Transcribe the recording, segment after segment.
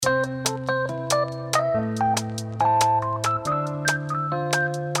Hello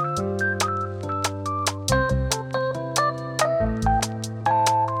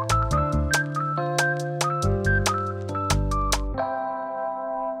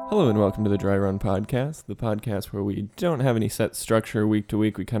and welcome to the Dry Run Podcast, the podcast where we don't have any set structure week to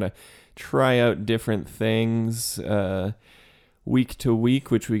week. We kind of try out different things week to week,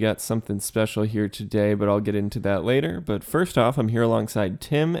 which we got something special here today, but I'll get into that later. But first off, I'm here alongside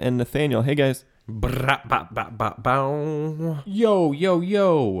Tim and Nathaniel. Hey, guys. Yo, yo,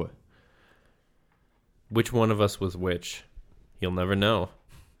 yo. Which one of us was which? You'll never know.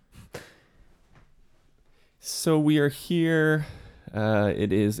 So we are here.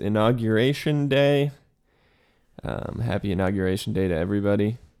 It is Inauguration Day. Happy Inauguration Day to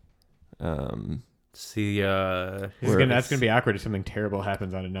everybody. That's gonna be awkward if something terrible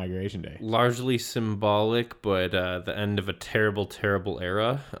happens on Inauguration Day. largely symbolic, but the end of a terrible, terrible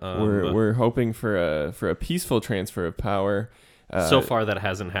era. We're hoping for a peaceful transfer of power. So far, that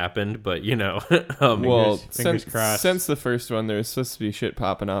hasn't happened, but you know. Fingers crossed. Since the first one, there was supposed to be shit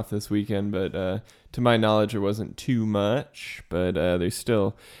popping off this weekend, but to my knowledge, there wasn't too much. But there's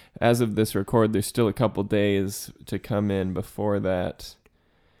still, as of this record, there's still a couple days to come in before that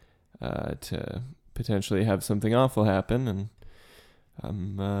to potentially have something awful happen. And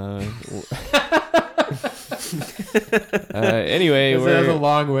anyway, That's a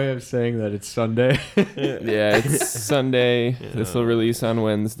long way of saying that it's Sunday. yeah, it's Sunday. Yeah. This will release on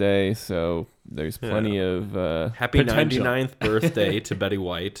Wednesday, so there's plenty of Happy potential. 99th birthday to Betty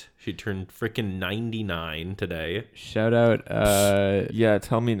White. She turned freaking 99 today. Shout out. yeah,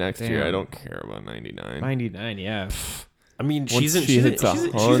 tell me next year. Damn. I don't care about 99. 99, yeah. I mean, Once she's in she hits she's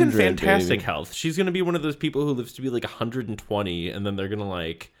in 100, fantastic baby. health. She's going to be one of those people who lives to be like 120, and then they're going to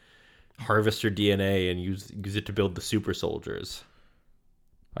like harvest her DNA and use it to build the super soldiers.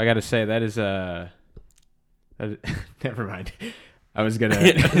 I gotta say, that is never mind. I was gonna.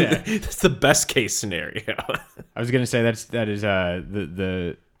 That's the best case scenario. I was gonna say that is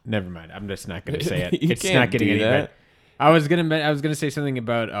the. Never mind. I'm just not gonna say it. You It's can't not getting do any that. better. I was gonna say something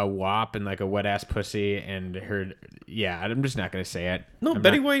about a WAP and like a wet ass pussy and her. Yeah, I'm just not gonna say it. No, I'm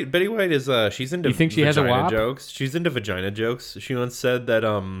Betty not- White is she's into You think she has a vagina wop? jokes. She's into vagina jokes. She once said that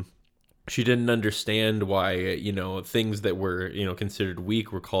she didn't understand why, things that were, considered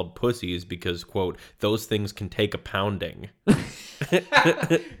weak were called pussies because, quote, those things can take a pounding.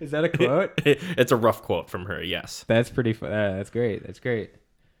 Is that a quote? It's a rough quote from her, yes. That's pretty. That's great. That's great.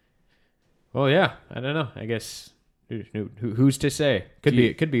 Well, yeah. I don't know. I guess who's to say? Could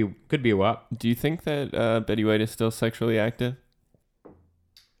be a WAP. Do you think that Betty White is still sexually active?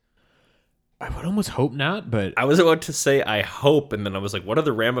 I would almost hope not, but I was about to say I hope, and then I was like, what are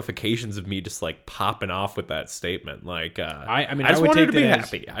the ramifications of me just like popping off with that statement? Like, I mean, I just would want her take to be that as-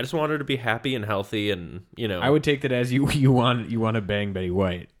 happy. I just want her to be happy and healthy, and I would take that as you want to bang Betty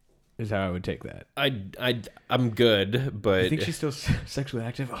White. Is how I would take that. I'm good, but I think she's still sexually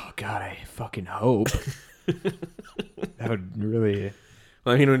active. Oh God, I fucking hope. That would really.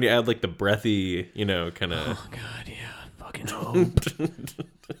 Well, I mean, when you add like the breathy, kind of. Oh God, yeah, fucking hope.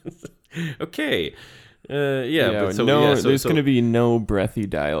 Okay. But there's going to be no breathy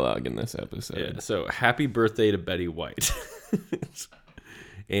dialogue in this episode. Yeah, so happy birthday to Betty White.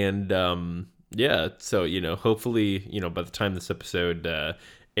 And so hopefully, by the time this episode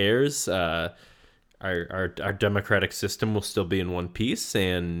airs, our democratic system will still be in one piece,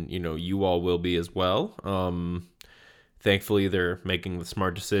 and you all will be as well. Thankfully, they're making the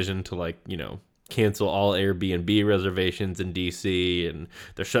smart decision to cancel all Airbnb reservations in DC, and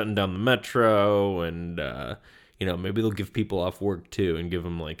they're shutting down the metro, and maybe they'll give people off work too and give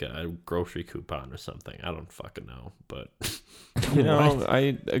them like a grocery coupon or something. I don't fucking know, but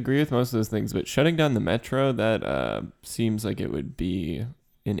I agree with most of those things, but shutting down the metro, that seems like it would be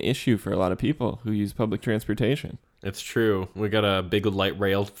an issue for a lot of people who use public transportation. it's true. We got a big light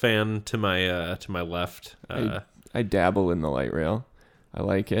rail fan to my left. I dabble in the light rail. I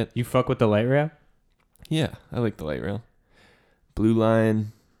like it. You fuck with the light rail? Yeah, I like the light rail. Blue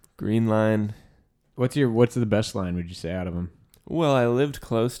line, green line. What's the best line? Would you say out of them? Well, I lived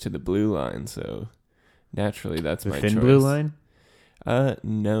close to the blue line, so naturally that's The my thin choice. blue line?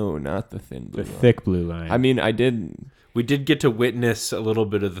 No, not the thin blue The line. thick blue line. I mean, I did. We did get to witness a little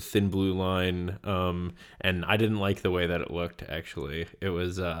bit of the thin blue line, and I didn't like the way that it looked. Actually, it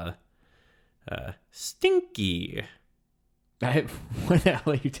was stinky. What the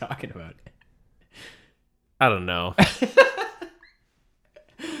hell are you talking about? I don't know.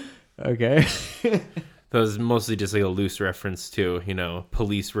 Okay. That was mostly just like a loose reference to,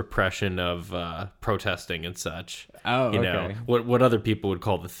 police repression of protesting and such. Oh, You know, what other people would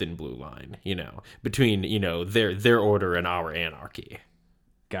call the thin blue line, between, their order and our anarchy.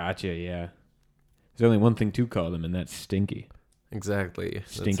 Gotcha, yeah. There's only one thing to call them, and that's stinky. Exactly.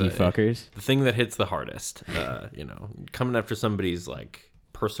 Stinky fuckers. The thing that hits the hardest, coming after somebody's like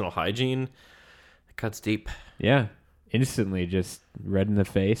personal hygiene, it cuts deep. Yeah. Instantly just red in the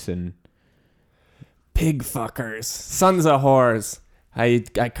face and... Pig fuckers. Sons of whores. I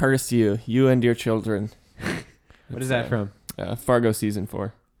curse you. You and your children. What is that from? Fargo season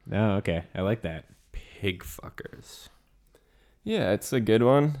 4. Oh, okay. I like that. Pig fuckers. Yeah, it's a good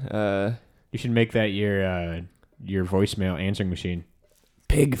one. You should make that your voicemail answering machine.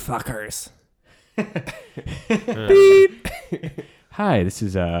 Pig fuckers. Hi, this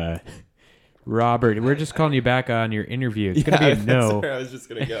is Robert. We're just calling you back on your interview. It's gonna be a no. That's where I was just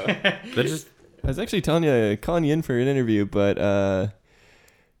gonna go. That I was actually calling you in for an interview, but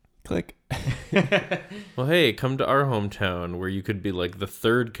click. Well, hey, come to our hometown where you could be like the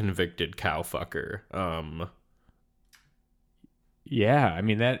third convicted cow fucker. Yeah, I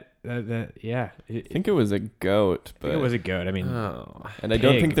mean that yeah. I think it was a goat, but I think it was a goat. I mean, and I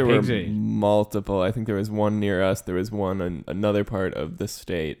don't think there were pigs multiple. I think there was one near us. There was one in another part of the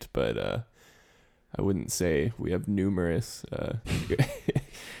state, but I wouldn't say we have numerous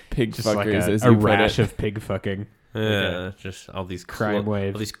pig just fuckers like as a you put rash it. of pig fucking. Yeah, just all these crime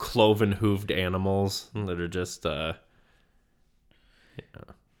wave. all these cloven hooved animals that are just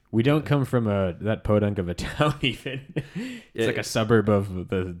We don't come from that podunk of a town. Even it's like a suburb of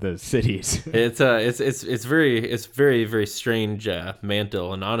the cities. It's very very strange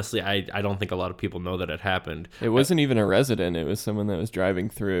mantle, and honestly, I don't think a lot of people know that it happened. It wasn't even a resident. It was someone that was driving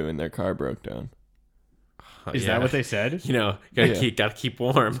through and their car broke down. Is that what they said? Gotta keep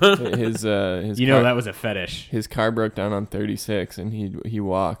warm. his that was a fetish. His car broke down on 36, and he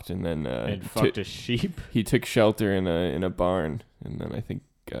walked, and then And fucked a sheep. he took shelter in a barn, and then I think.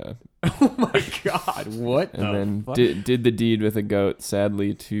 Oh my god! What? And then did the deed with a goat.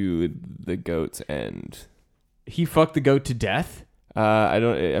 Sadly, to the goat's end. He fucked the goat to death. I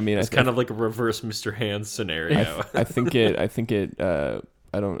don't. I mean, it's kind of like a reverse Mr. Hands scenario. I think it.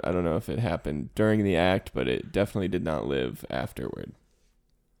 I don't know if it happened during the act, but it definitely did not live afterward.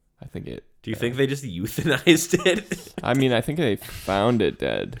 I think it. Do you think they just euthanized it? I mean, I think they found it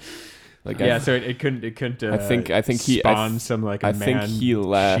dead. So it couldn't. I think he spawn some like. I think he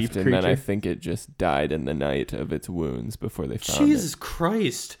left, sheep and then I creature? think it just died in the night of its wounds before they found Jesus it.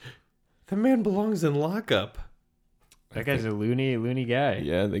 Christ, that man belongs in lockup. That guy's a loony guy.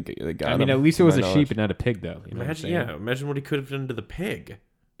 Yeah, they got him. I mean, at least it was to a my sheep knowledge. and not a pig, though. You know Imagine what he could have done to the pig.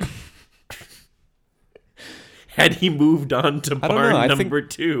 Had he moved on to barn number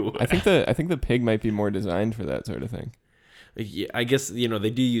 2. I think the pig might be more designed for that sort of thing. Yeah, I guess, they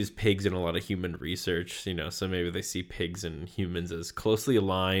do use pigs in a lot of human research, so maybe they see pigs and humans as closely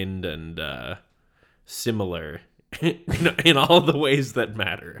aligned and similar in all the ways that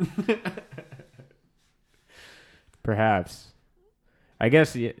matter. Perhaps. I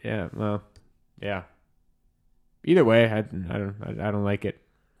guess, yeah, well, yeah. Either way, I don't like it.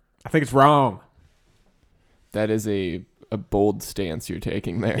 I think it's wrong. That is a bold stance you're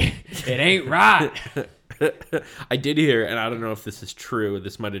taking there. It ain't right. I did hear, and I don't know if this is true,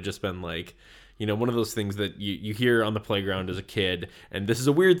 this might have just been like, one of those things that you hear on the playground as a kid, and this is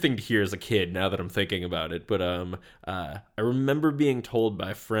a weird thing to hear as a kid now that I'm thinking about it, but I remember being told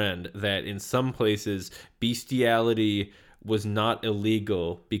by a friend that in some places bestiality was not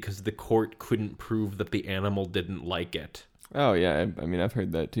illegal because the court couldn't prove that the animal didn't like it. Oh yeah, I mean I've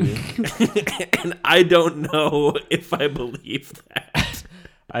heard that too. And I don't know if I believe that.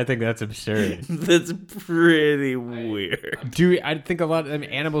 I think that's absurd. That's pretty weird. I think a lot of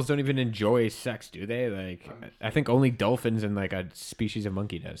animals don't even enjoy sex, do they? Like, I think only dolphins and like a species of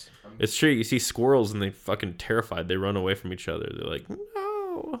monkey does. It's true. You see squirrels and they fucking terrified. They run away from each other. They're like,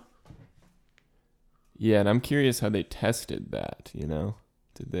 no. Yeah, and I'm curious how they tested that,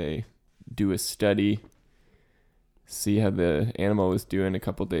 Did they do a study, see how the animal was doing a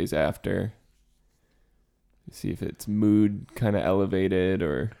couple days after? See if its mood kind of elevated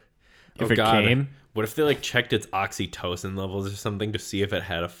or... If it came? What if they checked its oxytocin levels or something to see if it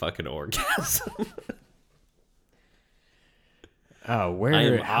had a fucking orgasm? Oh, where? I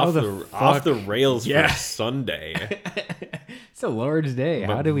am off the rails Yeah. for Sunday. It's the Lord's Day.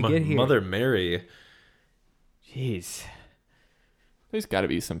 How did we get here? Mother Mary. Jeez. There's got to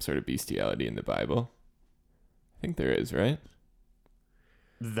be some sort of bestiality in the Bible. I think there is, right?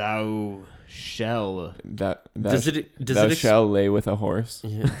 Thou shall. Thou Does shall lay with a horse.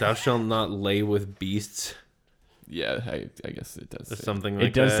 Yeah, thou shalt not lay with beasts. Yeah, I guess it does. Or say. something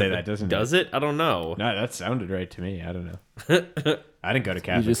like that. It does say that, doesn't it? Does it? I don't know. No, that sounded right to me. I don't know. I didn't go to You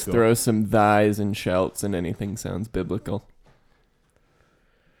Catholic just school. throw some thys and shelts and anything sounds biblical.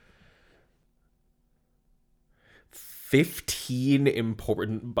 15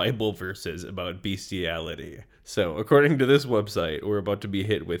 important Bible verses about bestiality. So, according to this website, we're about to be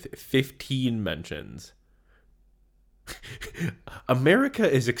hit with 15 mentions.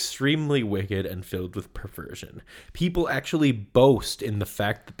 America is extremely wicked and filled with perversion. People actually boast in the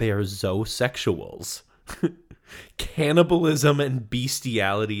fact that they are zoosexuals. Cannibalism and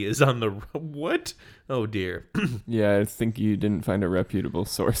bestiality is on the... What? Oh, dear. Yeah, I think you didn't find a reputable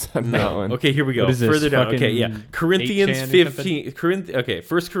source on that one. Okay, here we go. What is this, Further down. Okay, fucking yeah. Corinthians 8chan or 15. Okay,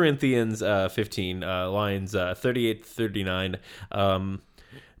 1 Corinthians 15, lines 38 to 39.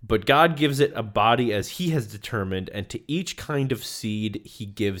 But God gives it a body as he has determined, and to each kind of seed he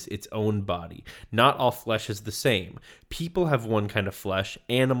gives its own body. Not all flesh is the same. People have one kind of flesh,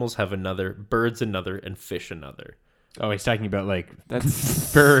 animals have another, birds another, and fish another. Oh, he's talking about like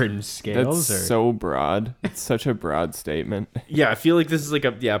That's burn scales. That's Or... so broad. It's such a broad statement. Yeah, I feel like this is like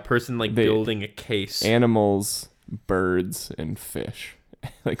a person like building a case. Animals, birds, and fish.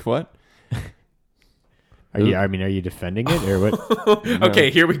 Like what? Are you defending it or what? Okay,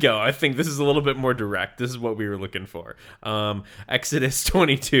 here we go. I think this is a little bit more direct. This is what we were looking for. Exodus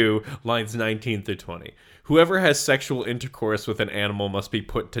 22, lines 19 through 20. Whoever has sexual intercourse with an animal must be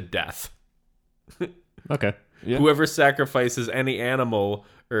put to death. Okay. Yeah. Whoever sacrifices any animal,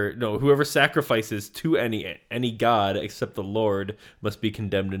 whoever sacrifices to any god except the Lord must be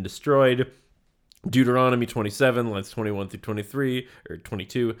condemned and destroyed. Deuteronomy 27, lines 21 through 23, or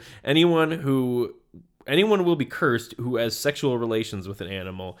 22. Anyone will be cursed who has sexual relations with an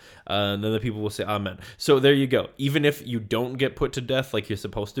animal, and then the people will say amen. So there you go. Even if you don't get put to death like you're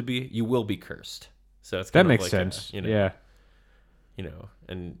supposed to be, you will be cursed. So it's That kind of makes like sense. yeah.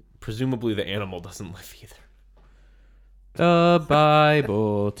 And presumably the animal doesn't live either. The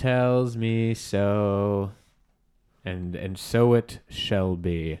Bible tells me so, and so it shall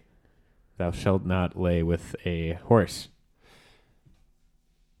be. Thou shalt not lay with a horse.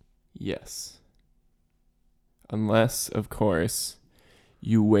 Yes. Unless, of course,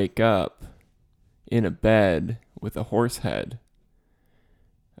 you wake up in a bed with a horse head,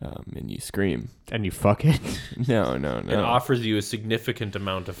 and you scream. And you fuck it? No. It offers you a significant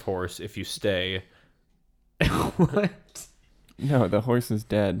amount of horse if you stay. What? No, the horse is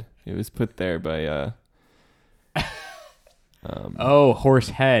dead. It was put there by Oh, horse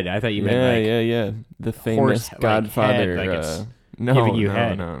head. I thought you meant like... yeah. The famous horse, like, Godfather. head, like it's no, giving you no,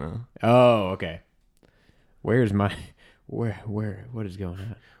 head. no. Oh, okay. Where's my... Where... What is going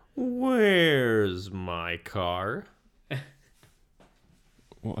on? Where's my car?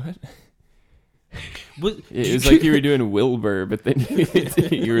 What? It It was like you were doing Wilbur, but then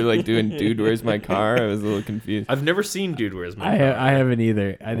you were like doing Dude, Where's My Car? I was a little confused. I've never seen Dude, Where's My Car? I haven't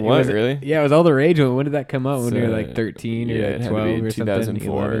either. What, really? Yeah, it was all the rage. When did that come out? When It's, you were like 13 or yeah, like it had 12 to be or 2004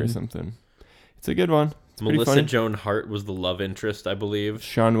 something? or something. It's a good one. It's pretty Melissa funny. Joan Hart was the love interest, I believe.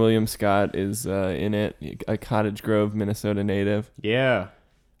 Sean William Scott is in it, a Cottage Grove, Minnesota native. Yeah.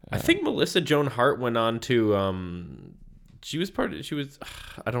 I think Melissa Joan Hart went on to I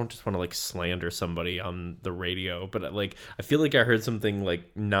don't just want to like slander somebody on the radio, but like I feel like I heard something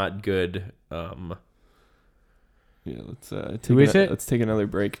like not good. Yeah, let's Who is it? Let's take another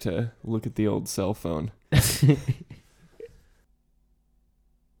break to look at the old cell phone.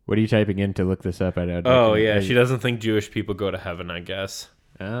 What are you typing in to look this up? Oh yeah, she doesn't think Jewish people go to heaven, I guess.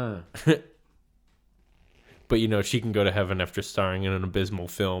 Ah. But she can go to heaven after starring in an abysmal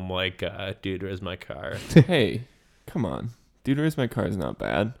film like Dude, Where's My Car? Hey, come on. Dude, Where's My Car is not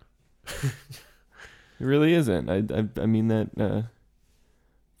bad. It really isn't. I mean that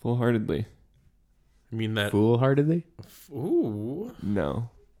full-heartedly. I mean that. Foolhardily? Ooh. No.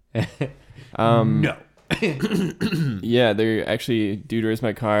 No. Yeah, they're actually Dude, Where's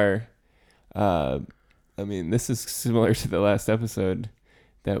My Car? I mean, this is similar to the last episode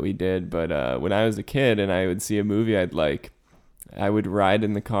that we did, but when I was a kid and I would see a movie I'd like, I would ride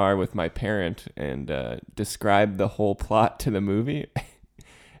in the car with my parent and describe the whole plot to the movie.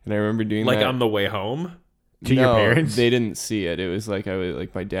 And I remember doing like that. on the way home. To your parents? They didn't see it. It was like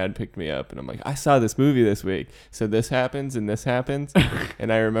my dad picked me up and I'm like, I saw this movie this week. So this happens and this happens.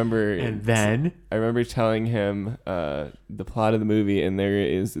 And I remember And then? I remember telling him the plot of the movie, and there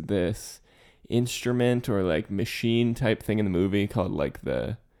is this instrument or like machine type thing in the movie called like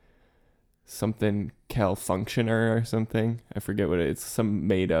the something Calfunctioner or something. I forget what it's. Some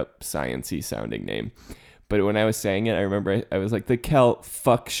made up sciencey sounding name. But when I was saying it, I remember I was like, the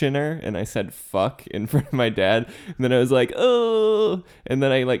Calfunctioner, and I said fuck in front of my dad. And then I was like, oh, and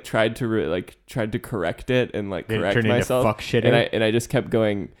then I like tried to correct it and like Did it correct turn into myself. fuck shitter? And I just kept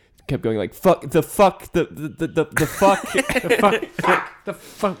going like fuck the fuck the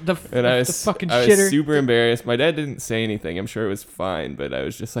fuck and I was the fucking I was shitter. super embarrassed. My dad didn't say anything. I'm sure it was fine, but I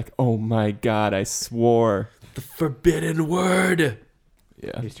was just like, oh my god, I swore. The forbidden word.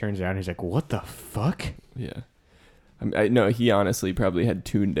 Yeah, He turns around. He's like, "What the fuck?" yeah. I know he honestly probably had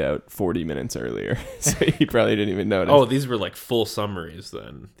tuned out 40 minutes earlier, so he probably didn't even notice. Oh, these were like full summaries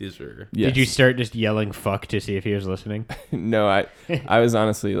then. These were... Yes. Did you start just yelling "fuck" to see if he was listening? No, I was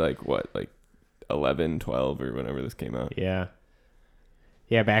honestly like 11, 12 or whenever this came out. Yeah.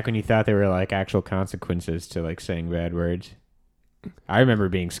 Yeah, back when you thought there were like actual consequences to like saying bad words. I remember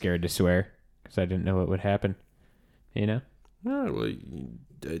being scared to swear because I didn't know what would happen. You know? Oh, well,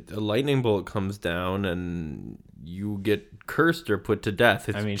 a lightning bolt comes down and you get cursed or put to death.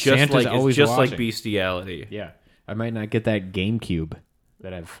 It's just Santa's like always it's just like watching. bestiality. Yeah. I might not get that GameCube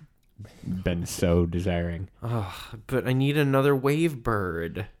that I've been so desiring. Oh, but I need another wave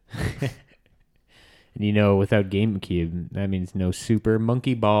bird. And you know, without GameCube, that means no Super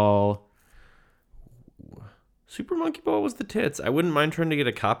Monkey Ball. Super Monkey Ball was the tits. I wouldn't mind trying to get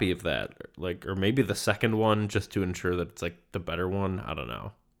a copy of that, like, or maybe the second one, just to ensure that it's like the better one. I don't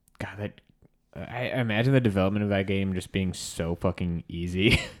know. God, I imagine the development of that game just being so fucking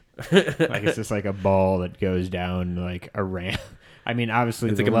easy. Like it's just like a ball that goes down like a ramp. I mean, obviously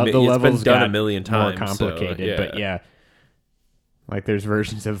It's the like levels it's been done got a million times, more complicated, so, but yeah, like there's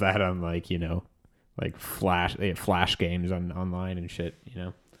versions of that on like like flash games on online and shit,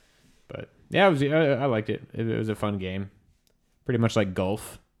 But yeah, I liked it. It was a fun game, pretty much like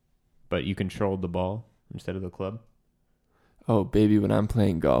golf, but you controlled the ball instead of the club. Oh, baby, when I'm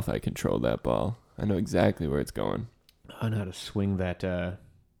playing golf, I control that ball. I know exactly where it's going. I know how to swing that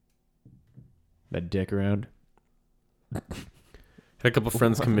dick around. Had a couple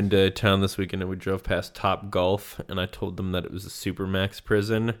friends come into town this weekend and we drove past Top Golf and I told them that it was a Supermax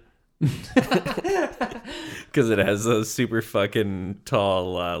prison. Because it has those super fucking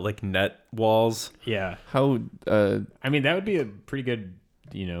tall like net walls. Yeah. How I mean, that would be a pretty good,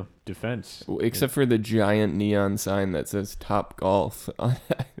 defense. except for the giant neon sign that says Top Golf.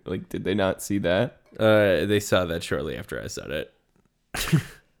 Like, did they not see that? They saw that shortly after I said it.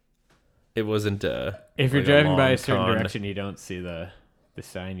 It wasn't If you're like driving by long a certain con. direction, you don't see the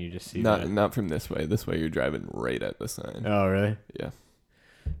sign, you just see Not from this way. This way you're driving right at the sign. Oh, really? Yeah.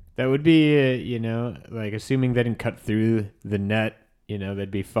 That would be, like assuming they didn't cut through the net, they'd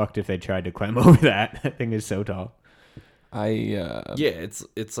be fucked if they tried to climb over that. That thing is so tall. Yeah,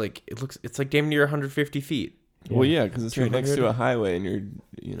 it's like it's like damn near 150 feet. Well, yeah, because it's right next to 200. a highway and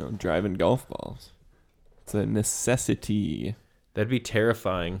you're, driving golf balls. It's a necessity. That'd be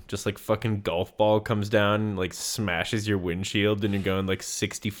terrifying. Just like fucking golf ball comes down and like smashes your windshield and you're going like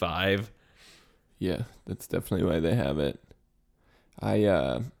 65. Yeah, that's definitely why they have it.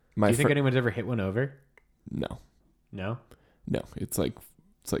 Do you think anyone's ever hit one over? No. No? No, it's like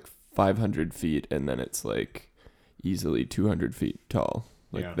 500 feet, and then it's like easily 200 feet tall.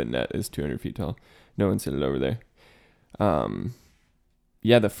 Like Yeah. the net is 200 feet tall. No one's hit it over there.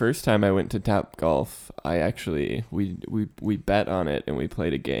 Yeah, the first time I went to Top Golf, I actually we bet on it and we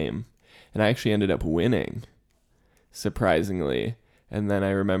played a game, and I actually ended up winning, surprisingly. And then I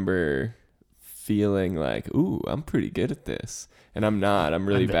remember feeling like, ooh, I'm pretty good at this, and I'm not. I'm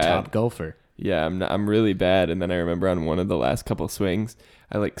really I'm the bad. top golfer. Yeah, I'm really bad. And then I remember on one of the last couple swings,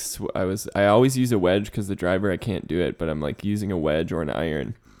 I always use a wedge because the driver I can't do it, but I'm like using a wedge or an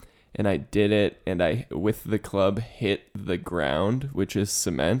iron, and I did it, and I with the club hit the ground, which is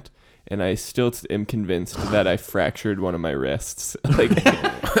cement, and I still am convinced that I fractured one of my wrists. Like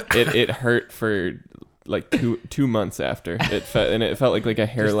it hurt for like two months after it felt like a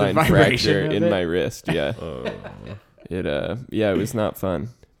hairline fracture in my wrist. Yeah. It was not fun.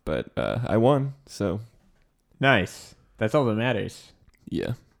 But I won, so Nice. That's all that matters.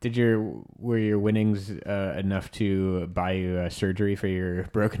 yeah. Were your winnings enough to buy you surgery for your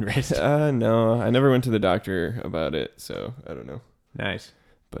broken wrist? No, I never went to the doctor about it, so I don't know. Nice.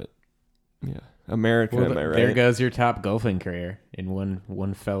 But yeah, America, am I right? There goes your top golfing career in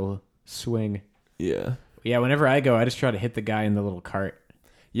one fell swing. Yeah. Yeah, whenever I go, I just try to hit the guy in the little cart.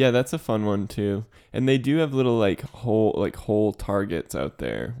 Yeah, that's a fun one too. And they do have little hole targets out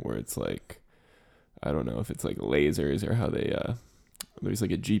there where it's like, I don't know if it's like lasers or how they there's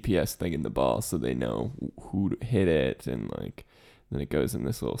like a GPS thing in the ball so they know who hit it, and like then it goes in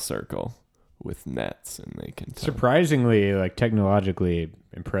this little circle. with nets, and they can surprisingly like technologically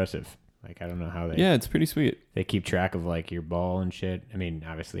impressive. Like I don't know how they Yeah, it's pretty sweet. they keep track of like your ball and shit. I mean,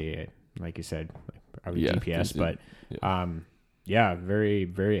 obviously, like you said, like, probably Yeah, GPS, but yeah, very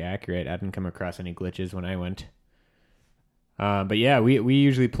very accurate. I didn't come across any glitches when I went. But yeah, we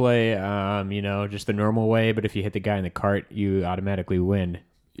usually play just the normal way. But if you hit the guy in the cart, you automatically win.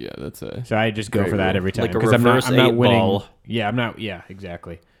 Yeah, that's a So I just go great for that rule. every time Like a because I'm not reverse winning. 8-ball. Yeah, I'm not. Yeah,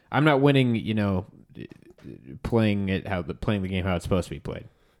 exactly. I'm not winning. Playing the game how it's supposed to be played.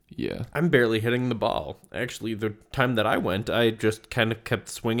 yeah. I'm barely hitting the ball. Actually, the time that I went, I just kind of kept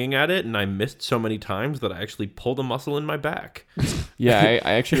swinging at it, and I missed so many times that I actually pulled a muscle in my back. Yeah,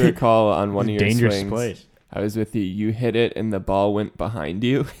 I actually recall on one of your Dangerous swings, place. I was with you. You hit it, and the ball went behind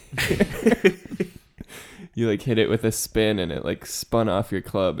you. You like hit it with a spin, and it like spun off your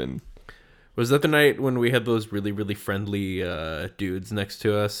club. And Was that the night when we had those really, really friendly dudes next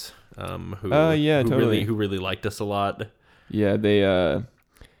to us? Yeah, totally. Who really liked us a lot. yeah,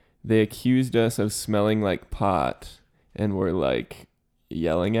 they accused us of smelling like pot, and were like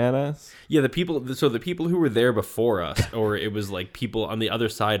yelling at us. Yeah, the people who were there before us, or it was like people on the other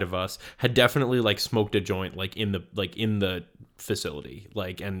side of us, had definitely like smoked a joint like in the facility,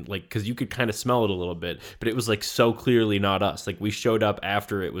 because you could kind of smell it a little bit, but it was like so clearly not us. Like we showed up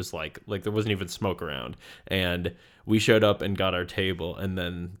after it was like there wasn't even smoke around, and we showed up and got our table, and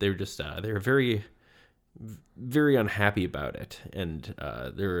then they were just they were very very unhappy about it, and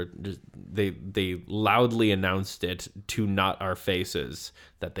they loudly announced it to not our faces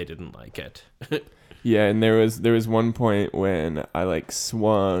that they didn't like it. Yeah, and there was one point when I like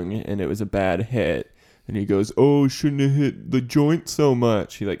swung, and it was a bad hit, and he goes, "Oh, shouldn't have hit the joint so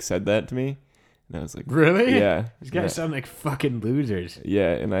much." He like said that to me, and I was like, Really? Yeah. These guys sound like fucking losers.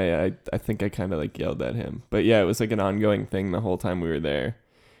 Yeah, and I think I kind of like yelled at him. But yeah, it was like an ongoing thing the whole time we were there.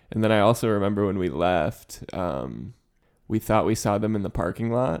 And then I also remember when we left, we thought we saw them in the parking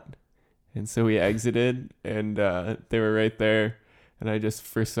lot. And so we exited, and they were right there. And I just,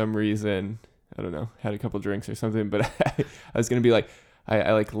 for some reason, I don't know, had a couple drinks or something. But I was going to be like,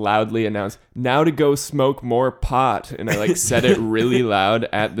 I like loudly announced, "Now to go smoke more pot." And I like said it really loud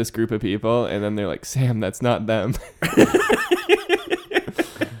at this group of people. And then they're like, "Sam, that's not them."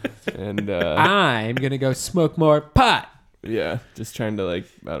 And I'm going to go smoke more pot. yeah, just trying to like,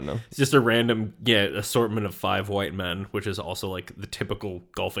 I don't know. It's just a random assortment of 5 white men, which is also like the typical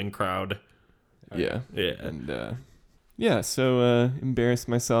golfing crowd. Yeah. Yeah. And so embarrassed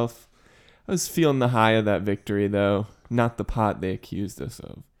myself. I was feeling the high of that victory, though. Not the pot they accused us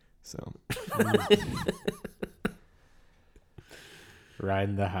of. So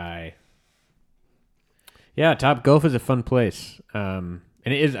Riding the high. Yeah, Top Golf is a fun place.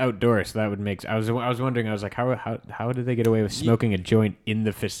 And it is outdoors, so that would make. I was wondering. I was like, how did they get away with smoking a joint in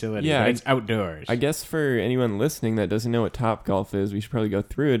the facility? Yeah, But it's outdoors. I guess for anyone listening that doesn't know what Top Golf is, we should probably go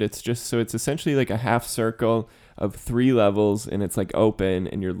through it. It's essentially like a half circle of 3 levels, and it's like open,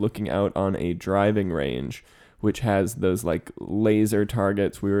 and you're looking out on a driving range, which has those like laser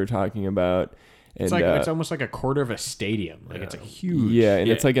targets we were talking about. And, it's like it's almost like a quarter of a stadium. Like it's like huge. Yeah,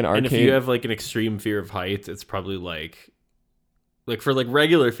 and it's like an arcade. And if you have like an extreme fear of heights, it's probably like for like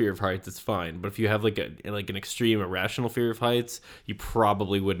regular fear of heights, it's fine. But if you have like an extreme irrational fear of heights, you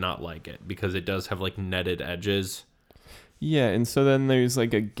probably would not like it because it does have like netted edges. Yeah, and so then there's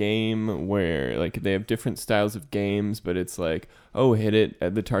like a game where like they have different styles of games, but it's like, oh, hit it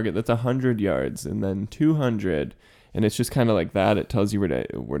at the target that's 100 yards and then 200, and it's just kind of like that. It tells you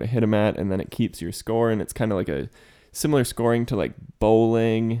where to hit them at, and then it keeps your score, and it's kind of like a similar scoring to like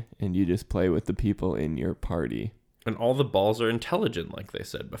bowling, and you just play with the people in your party. And all the balls are intelligent, like they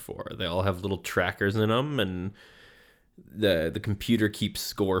said before. They all have little trackers in them, and the computer keeps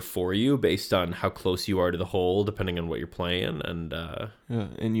score for you based on how close you are to the hole, depending on what you're playing. And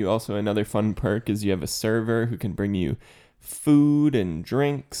and you also, another fun perk is you have a server who can bring you food and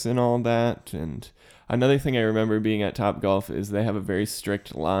drinks and all that. And another thing I remember being at Top Golf is they have a very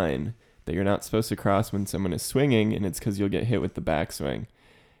strict line that you're not supposed to cross when someone is swinging, and it's because you'll get hit with the backswing.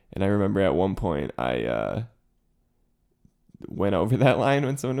 And I remember at one point I went over that line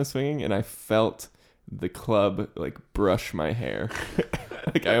when someone was swinging, and I felt the club like brush my hair.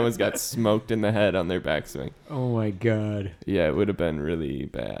 Like I almost got smoked in the head on their backswing. Oh my god. Yeah, it would have been really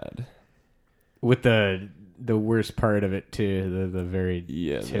bad. With the worst part of it too, the very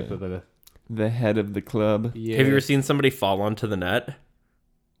tip of the head of the club. Yeah. Have you ever seen somebody fall onto the net?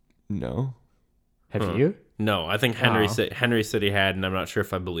 No. Have you? No, I think Henry said he had, and I'm not sure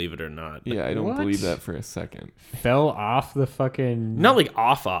if I believe it or not. Yeah, I don't What? believe that for a second. Fell off the fucking... Not like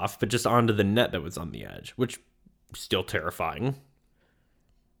off, but just onto the net that was on the edge, which is still terrifying.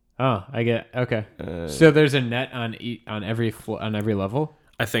 Oh, I get okay. Uh, So there's a net on every on every level.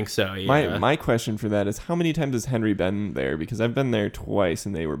 I think so. Yeah. my question for that is, how many times has Henry been there? Because I've been there twice,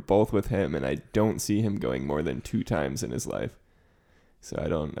 and they were both with him, and I don't see him going more than 2 times in his life. So I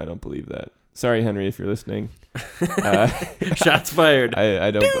don't believe that. Sorry, Henry, if you're listening. Shots fired. I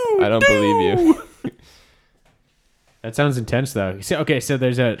don't believe you. That sounds intense, though. So, okay, so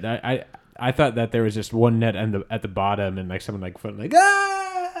there's I thought that there was just one net at the bottom, and like someone like foot like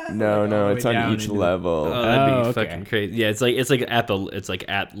No, all the it's way on down each into level. Oh, that'd be okay. fucking crazy. Yeah, it's like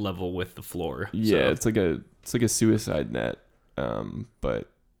at level with the floor. Yeah, So. it's like a suicide net,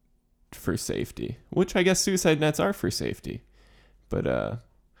 but for safety. Which I guess suicide nets are for safety, but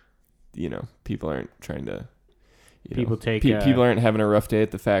people aren't trying to. People take people aren't having a rough day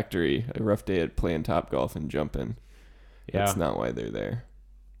at the factory, a rough day at playing Topgolf and jumping. Yeah. That's not why they're there.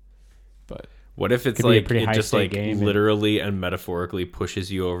 But What if it's Could be a like pretty it just high-stake like game, literally and metaphorically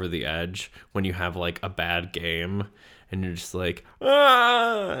pushes you over the edge when you have like a bad game and you're just like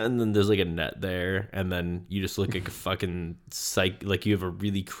and then there's like a net there and then you just look like a fucking like you have a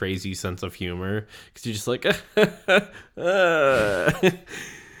really crazy sense of humor because you're just like I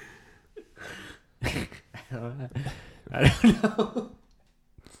don't know.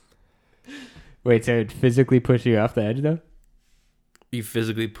 Wait, so it physically push you off the edge though? you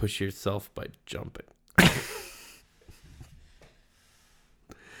physically push yourself by jumping.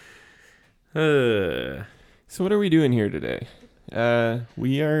 So what are we doing here today?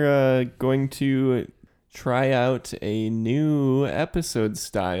 We are going to try out a new episode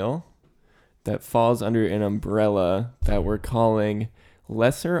style that falls under an umbrella that we're calling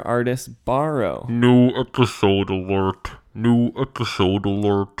Lesser Artists Borrow. New episode alert. New episode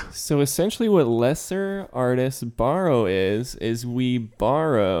alert. So essentially what Lesser Artists Borrow is we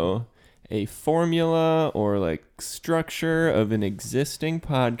borrow a formula or like structure of an existing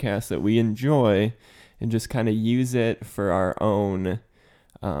podcast that we enjoy and just kind of use it for our own,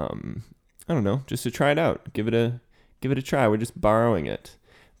 I don't know, just to try it out. Give it a try. We're just borrowing it.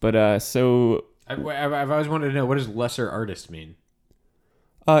 But so I've always wanted to know, what does lesser artist mean?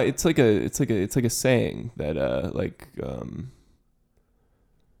 it's like a saying that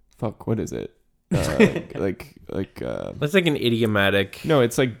fuck, what is it? That's like an idiomatic. No,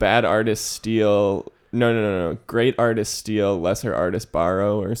 it's like bad artists steal. No. Great artists steal, lesser artists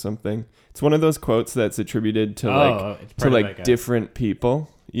borrow, or something. It's one of those quotes that's attributed to different people.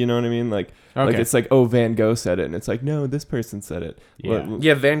 You know what I mean? Like it's like, oh, Van Gogh said it, and it's like, no, this person said it. Yeah.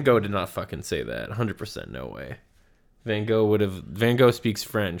 Yeah, Van Gogh did not fucking say that. 100% no way. Van Gogh speaks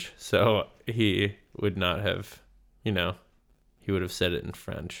French, so he would not have, he would have said it in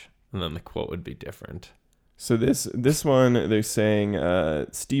French, and then the quote would be different. So this one, they're saying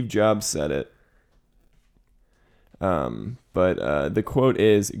Steve Jobs said it. But the quote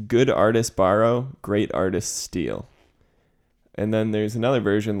is, good artists borrow, great artists steal. And then there's another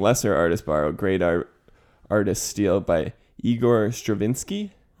version, lesser artists borrow, great artists steal, by Igor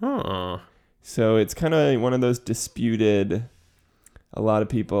Stravinsky. Huh. So it's kind of one of those disputed, a lot of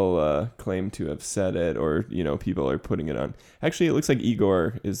people claim to have said it, or, people are putting it on. Actually, it looks like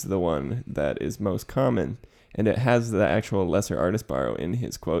Igor is the one that is most common, and it has the actual lesser artist borrow in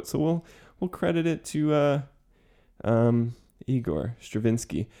his quote. So we'll credit it to Igor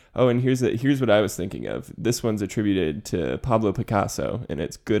Stravinsky. Oh, and here's what I was thinking of. This one's attributed to Pablo Picasso, and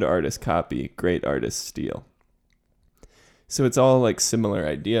it's good artist copy, great artist steal. So it's all like similar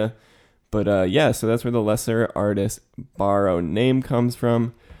idea. But so that's where the lesser artist borrow name comes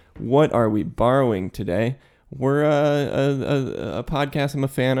from. What are we borrowing today? We're a podcast I'm a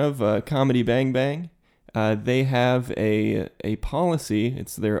fan of, Comedy Bang Bang. They have a policy.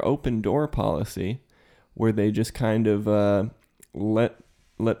 It's their open door policy, where they just kind of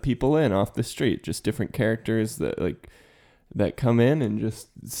let people in off the street, just different characters that come in and just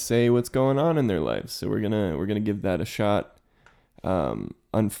say what's going on in their lives. So we're gonna give that a shot.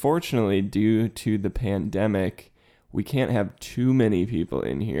 Unfortunately, due to the pandemic, we can't have too many people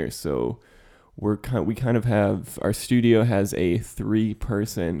in here, so we kind of have, our studio has a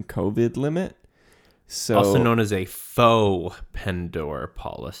 3-person COVID limit. So Also known as a faux Pandora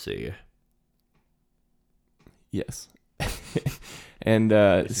policy. Yes. And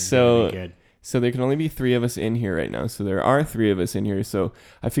so there can only be 3 of us in here right now. So there are 3 of us in here. So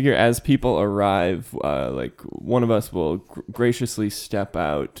I figure as people arrive, one of us will graciously step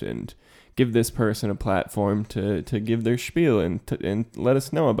out and give this person a platform to give their spiel and let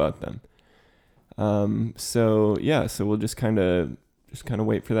us know about them. So we'll just kind of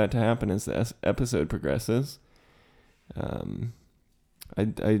wait for that to happen as the episode progresses.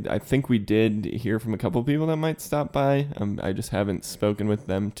 I think we did hear from a couple people that might stop by. I just haven't spoken with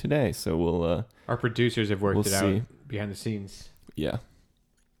them today, so we'll Our producers have worked we'll it see. out behind the scenes. Yeah.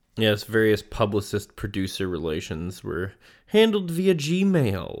 Yes, various publicist-producer relations were handled via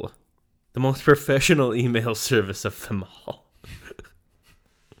Gmail, the most professional email service of them all.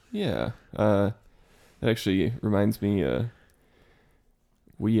 Yeah. That actually reminds me,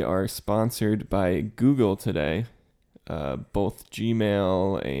 we are sponsored by Google today. Both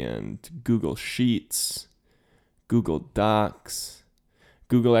Gmail and Google Sheets, Google Docs.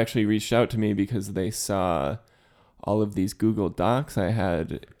 Google actually reached out to me because they saw all of these Google Docs I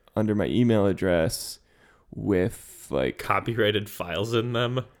had under my email address with like Copyrighted files in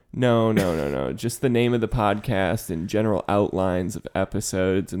them. No. Just the name of the podcast and general outlines of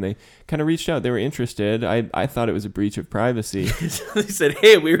episodes. And they kind of reached out. They were interested. I thought it was a breach of privacy. They said,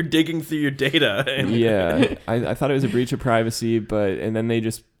 hey, we were digging through your data. Yeah. I thought it was a breach of privacy, and then they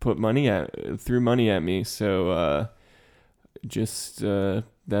just threw money at me. So that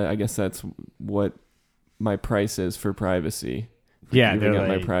I guess that's what my price is for privacy. Yeah, Giving they're up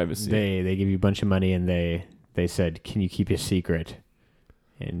like, my privacy. They give you a bunch of money and they said, can you keep your secret?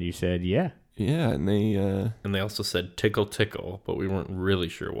 And you said, yeah. Yeah, and they And they also said tickle tickle, but we weren't really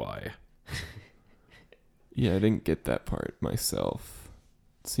sure why. yeah, I didn't get that part myself.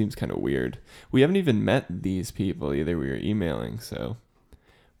 It seems kind of weird. We haven't even met these people either. We were emailing, so.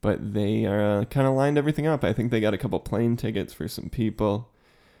 But they kind of lined everything up. I think they got a couple plane tickets for some people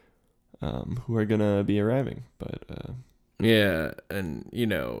who are gonna be arriving. But Yeah, and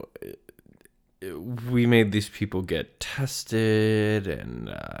we made these people get tested, and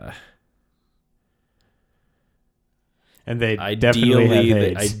they definitely have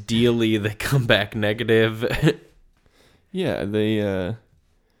AIDS. ideally they come back negative. yeah,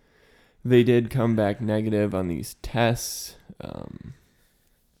 they did come back negative on these tests, and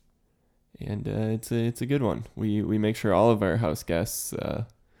it's a good one. We make sure all of our house guests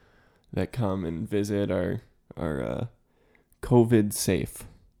that come and visit are COVID safe,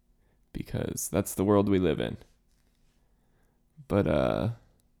 because that's the world we live in. But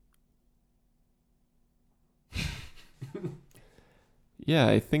yeah,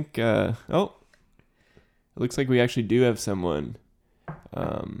 I think it looks like we actually do have someone.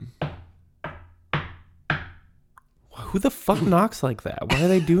 Who the fuck knocks like that? Why are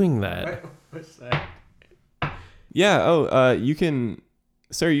they doing that? What's that? Yeah, you can,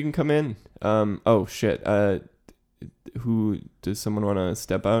 sir, you can come in. Oh shit. Who does someone want to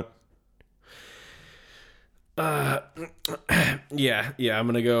step out? Yeah, I'm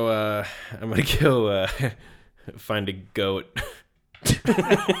gonna go find a goat.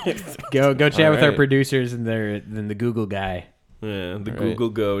 Go chat All with our right. producers and then the Google guy. Yeah, the All right. Google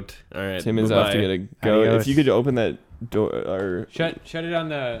goat. All right, Tim is bye-bye. off to get a goat. Adios. If you could open that door, or Shut it on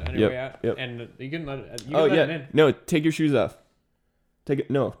your Yep, way out. yep. And you can let him oh yeah, in. no, take your shoes off. Take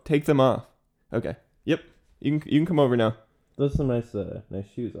them off. Okay. Yep. You can come over now. Those are some nice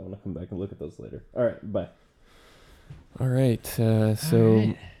shoes. I want to come back and look at those later. All right, bye. All right. So,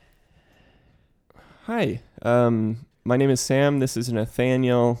 All right. hi. My name is Sam. This is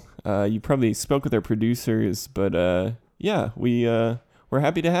Nathaniel. You probably spoke with our producers, but yeah, we're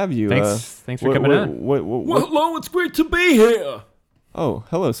happy to have you. Thanks for coming on. What? Well, hello, it's great to be here. Oh,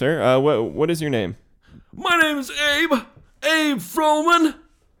 hello, sir. What is your name? My name is Abe. Abe Froman.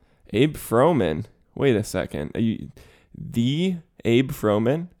 Abe Froman. Wait a second. Are you the Abe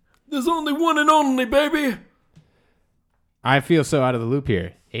Froman? There's only one and only, baby. I feel so out of the loop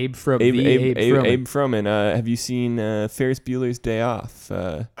here. Abe Froman. Abe Froman. Have you seen Ferris Bueller's Day Off?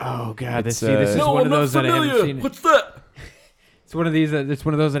 Oh God, It's, this is No, one I'm of not those that I haven't familiar. seen. What's that? It's one of these. It's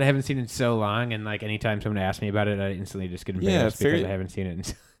one of those that I haven't seen in so long, and like anytime someone asks me about it, I instantly just get embarrassed because I haven't seen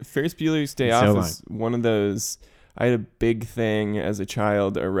it. Ferris Bueller's Day It's Off so is one of those. I had a big thing as a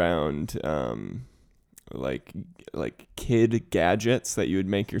child around like kid gadgets that you would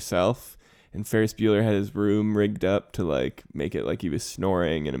make yourself. And Ferris Bueller had his room rigged up to like make it like he was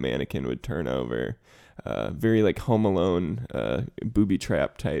snoring and a mannequin would turn over. Very like Home Alone, booby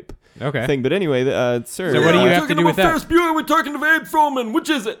trap type Okay. thing. But anyway, sir. So what do you we're have to talking do with about that? Ferris Bueller. We're talking to Abe Froman. Which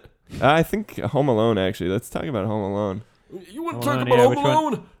is it? I think Home Alone actually. Let's talk about Home Alone. You want Hold to talk on, about yeah, Home which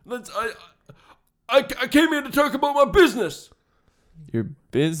one? Alone? I came here to talk about my business. Your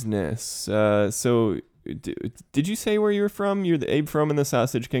business. So did you say where you were from? You're the Abe Froman, the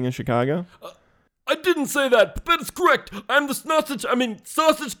Sausage King of Chicago? I didn't say that, but that is correct. I'm the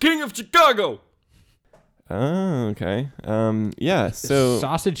Sausage King of Chicago. Oh, okay. Yeah, so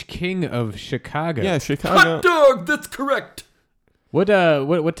Sausage King of Chicago. yeah, Hot Chicago. dog, that's correct. What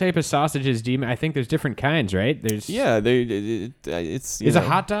type of sausages do you? I think there's different kinds, right? There's it's is a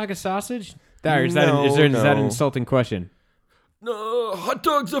hot dog a sausage? Is that an insulting question? No, hot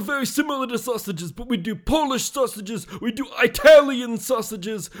dogs are very similar to sausages, but we do Polish sausages, we do Italian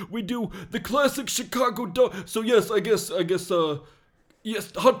sausages, we do the classic Chicago dog. So yes, I guess,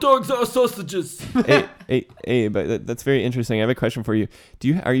 yes, hot dogs are sausages. Hey, but that's very interesting. I have a question for you.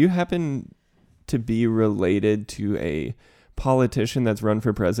 Are you happen to be related to a politician that's run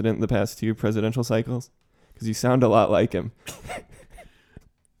for president in the past 2 presidential cycles? Because you sound a lot like him.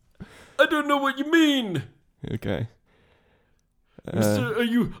 I don't know what you mean. Okay. Mister, are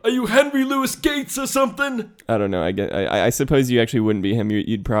you Henry Louis Gates or something? I don't know. I suppose you actually wouldn't be him.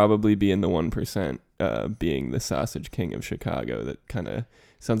 You'd probably be in the 1%, being the sausage king of Chicago. That kind of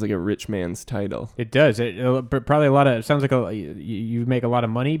sounds like a rich man's title. It does. Probably a lot of. It sounds like you make a lot of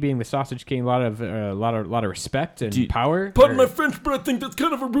money being the sausage king. A lot of respect and power. Pardon my French, but I think that's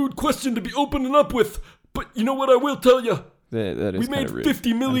kind of a rude question to be opening up with. But you know what I will tell you? That is we made rude.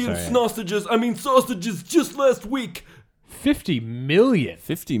 50 million sausages just last week. 50 million.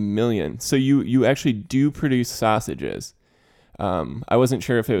 50 million. So you actually do produce sausages. I wasn't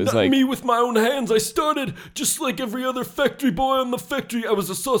sure if it was Not like me with my own hands. I started just like every other factory boy on the factory. I was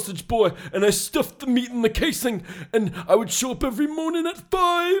a sausage boy, and I stuffed the meat in the casing. And I would show up every morning at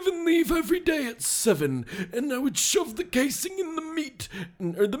 5 and leave every day at 7. And I would shove the casing in the meat,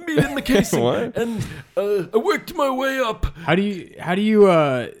 or the meat in the casing. What? And I worked my way up.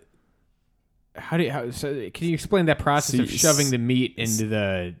 So can you explain that process of shoving the meat into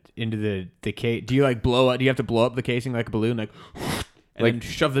the case? Do you like blow up? Do you have to blow up the casing like a balloon, and then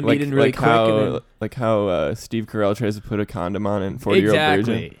shove the meat in really quick? Like how Steve Carell tries to put a condom on it in 40-Year-Old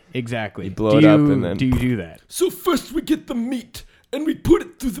Virgin. Exactly. You blow it up and then. Do you do that? So first we get the meat, and we put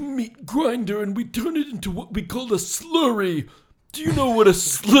it through the meat grinder, and we turn it into what we call a slurry. Do you know what a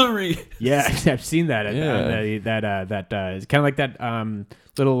slurry? Yeah, I've seen that. It's kind of like that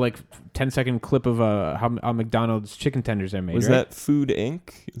little like 10-second clip of how McDonald's chicken tenders are made. Was right? that Food Inc?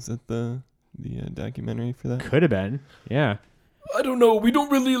 Is that the documentary for that? Could have been. Yeah. I don't know. We don't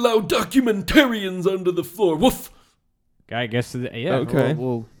really allow documentarians under the floor. Woof. I guess. Yeah. Okay.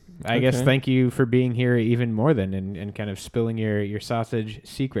 Well, I guess thank you for being here even more than and kind of spilling your sausage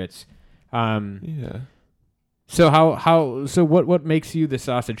secrets. Yeah. So what makes you the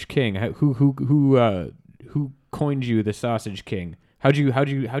sausage king? Who coined you the sausage king? How'd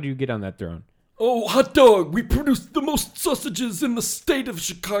you get on that throne? Oh, hot dog! We produce the most sausages in the state of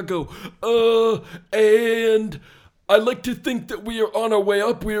Chicago. And I like to think that we are on our way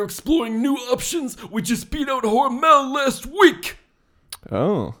up. We are exploring new options. We just beat out Hormel last week.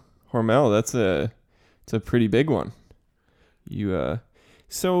 Oh, Hormel, it's a pretty big one.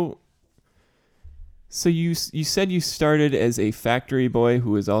 So you said you started as a factory boy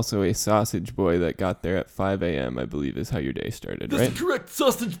who was also a sausage boy that got there at 5 a.m., I believe is how your day started, right? That's correct.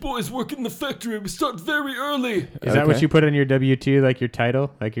 Sausage boys work in the factory. We start very early. Is that what you put on your W-2, like your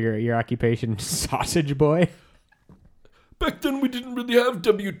title, like your occupation, sausage boy? Back then we didn't really have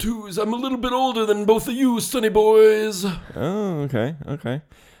W-2s. I'm a little bit older than both of you, sonny boys. Oh, okay.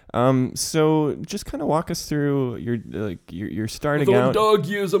 So just kind of walk us through your starting Although out. in dog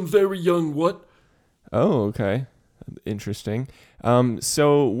years, I'm very young. What? Oh, okay. Interesting.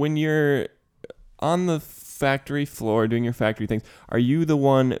 So when you're on the factory floor doing your factory things, are you the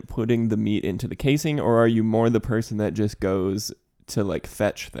one putting the meat into the casing, or are you more the person that just goes to like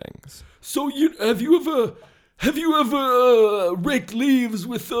fetch things? So have you ever raked leaves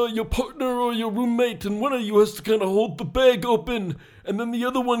with your partner or your roommate, and one of you has to kind of hold the bag open, and then the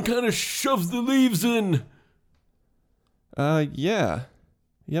other one kind of shoves the leaves in? Yeah.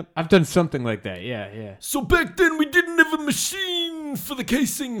 Yep. I've done something like that. Yeah. So back then we didn't have a machine for the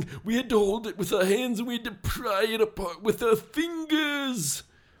casing. We had to hold it with our hands, and we had to pry it apart with our fingers.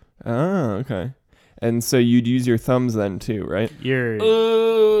 Oh, okay. And so you'd use your thumbs then too, right?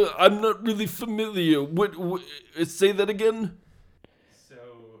 I'm not really familiar. What say that again?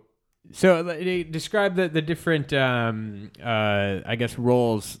 So describe the different, I guess,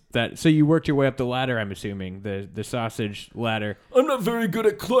 roles that. So you worked your way up the ladder. I'm assuming the sausage ladder. I'm not very good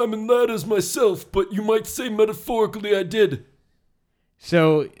at climbing ladders myself, but you might say metaphorically I did.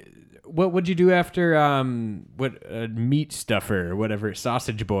 So, what would you do after meat stuffer or whatever,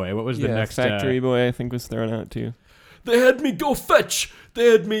 sausage boy? What was the next factory boy? I think was thrown out too. They had me go fetch. They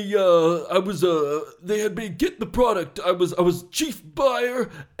had me. They had me get the product. I was chief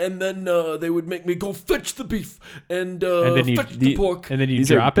buyer, and then they would make me go fetch the beef and then fetch the pork. And then you These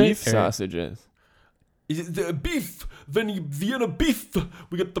drop are it. beef sausages. The beef, Vienna beef.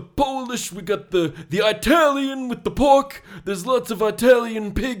 We got the Polish, we got the Italian with the pork. There's lots of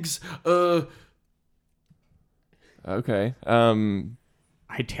Italian pigs. Okay.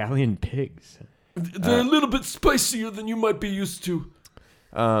 Italian pigs. They're a little bit spicier than you might be used to.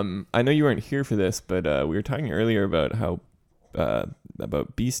 I know you weren't here for this, but we were talking earlier about how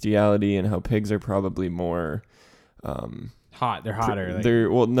about bestiality and how pigs are probably more Hot. They're hotter.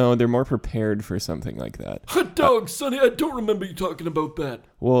 they're more prepared for something like that. Hot dog, Sonny, I don't remember you talking about that.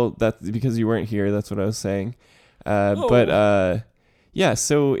 Well, that's because you weren't here. That's what I was saying. Oh. But yeah.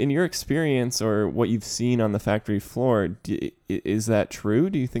 So, in your experience or what you've seen on the factory floor, is that true?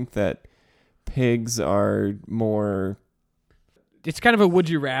 Do you think that pigs are more? It's kind of a would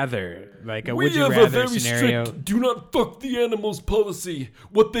you rather, like a We would you have a rather very scenario. strict do not fuck the animals policy.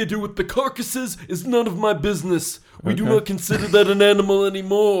 What they do with the carcasses is none of my business. We do Okay. not consider that an animal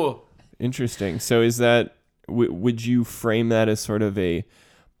anymore. Interesting. So, is that would you frame that as sort of a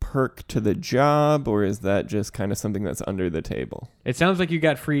perk to the job, or is that just kind of something that's under the table? It sounds like you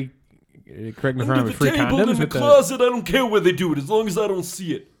got free. Correct me if I'm wrong. Under But the free table, condoms in the with closet, I don't care where they do it, as long as I don't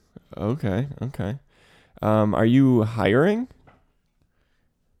see it. Okay. Are you hiring?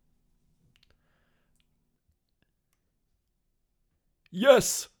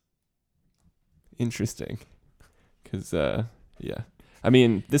 Yes. Interesting. Because, yeah. I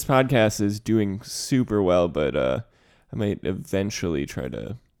mean, this podcast is doing super well, but I might eventually try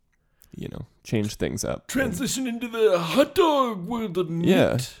to, change things up. Transition into the hot dog world of meat.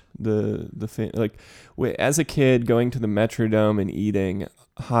 Yeah. As a kid, going to the Metrodome and eating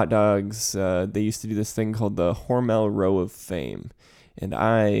hot dogs, they used to do this thing called the Hormel Row of Fame. And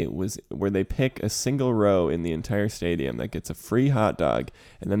I was where they pick a single row in the entire stadium that gets a free hot dog,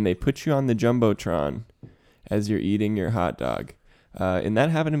 and then they put you on the Jumbotron as you're eating your hot dog. And that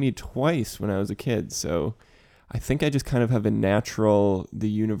happened to me twice when I was a kid. So I think I just kind of have the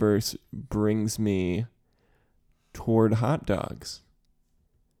universe brings me toward hot dogs.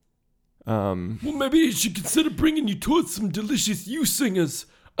 Well, maybe you should consider bringing you towards some delicious You Singers.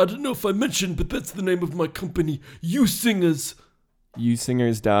 I don't know if I mentioned, but that's the name of my company, You Singers. You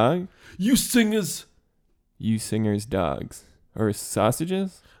Singer's dog? You Singers. You Singer's dogs. Or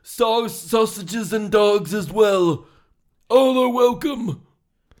sausages? Sausages and dogs as well. All are welcome.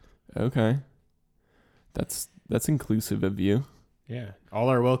 Okay. That's inclusive of you. Yeah, all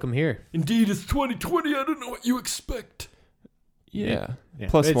are welcome here. Indeed, it's 2020. I don't know what you expect. Yeah. Yeah.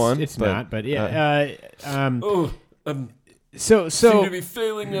 Plus it's, one. It's but, not, but yeah. Oh, So seem to be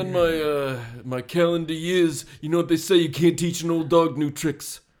failing on my calendar years. You know what they say? You can't teach an old dog new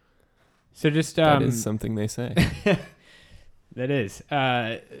tricks. so just that is something they say. that is.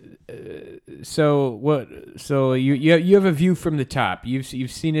 So what? So you have a view from the top.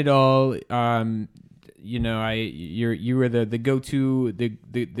 You've seen it all. You were the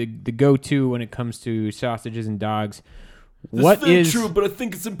go-to when it comes to sausages and dogs. That's very true, but I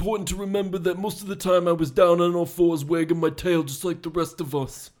think it's important to remember that most of the time I was down on all fours wagging my tail just like the rest of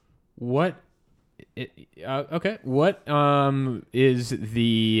us. What? Okay. What is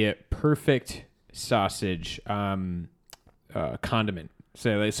the perfect sausage condiment?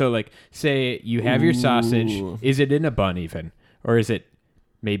 So say you have your sausage. Ooh. Is it in a bun even, or is it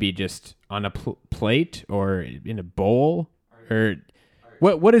maybe just on a plate or in a bowl, or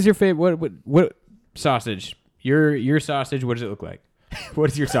what is your favorite? What sausage? Your sausage, what does it look like?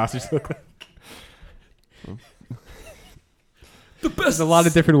 What does your sausage look like? The best. There's a lot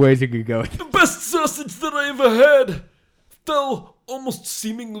of different ways you could go. The best sausage that I ever had fell almost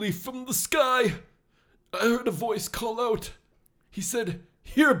seemingly from the sky. I heard a voice call out. He said,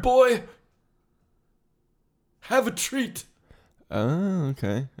 "Here, boy. Have a treat." Oh,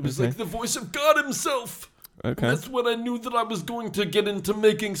 okay. It was like the voice of God himself. Okay. That's when I knew that I was going to get into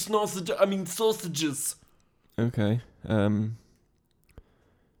making sausages. Okay.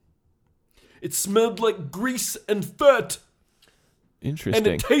 It smelled like grease and fat, and Interesting.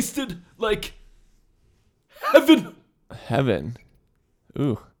 it tasted like heaven. Heaven.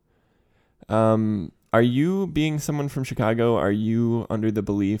 Ooh. Are you, being someone from Chicago, are you under the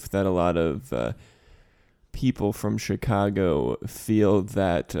belief that a lot of people from Chicago feel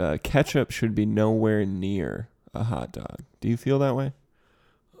that ketchup should be nowhere near a hot dog? Do you feel that way?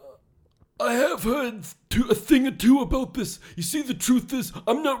 I have heard a thing or two about this. You see, the truth is,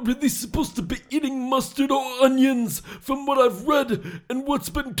 I'm not really supposed to be eating mustard or onions from what I've read and what's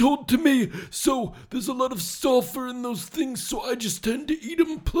been told to me. So, there's a lot of sulfur in those things, so I just tend to eat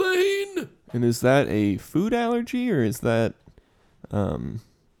them plain. And is that a food allergy, or is that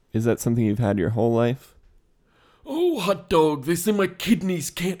something you've had your whole life? Oh, hot dog, they say my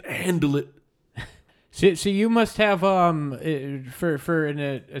kidneys can't handle it. So you must have for an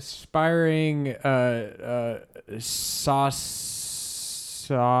aspiring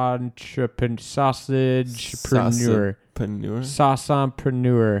sausagepreneur.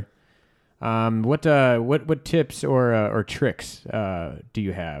 Saucepreneur. What tips or tricks do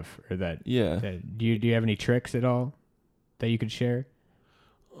you have, or that? Yeah. Do you have any tricks at all that you could share?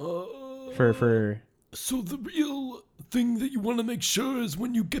 For So the real thing that you want to make sure is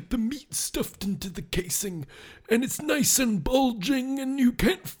when you get the meat stuffed into the casing and it's nice and bulging and you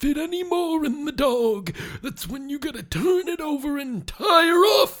can't fit any more in the dog, that's when you gotta turn it over and tie her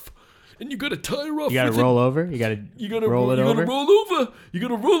off. And you gotta tie her off. you gotta with roll over. You gotta roll it you over. gotta roll over. You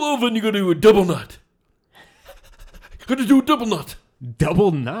gotta roll over and you gotta do a double knot. Gotta do a double knot.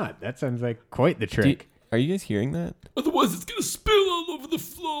 Double knot. That sounds like quite the trick. Are you guys hearing that? Otherwise it's gonna spill all over the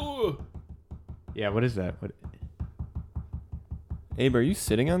floor. Yeah. What is that? What? Abe, are you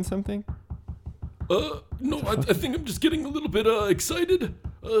sitting on something? No, I think I'm just getting a little bit excited.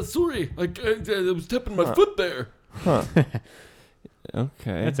 Sorry, I was tapping my foot there. Huh.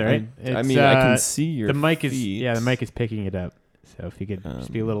 Okay. That's all right. I mean, I can see your the mic feet. is the mic is picking it up. So if you could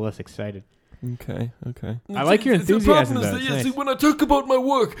just be a little less excited. Okay. I like your The enthusiasm, problem is though. that, It's yeah, nice. see, when I talk about my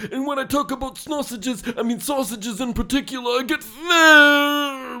work and when I talk about sausages in particular, I get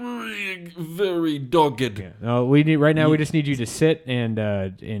very, very dogged. Yeah. No, we need right now. We just need you to sit and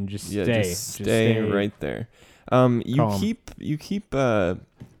just Yeah, stay. just stay right there. You Calm. keep. I.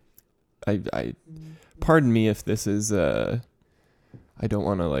 Pardon me if this is. I don't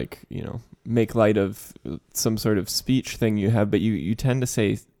want to make light of some sort of speech thing you have, but you tend to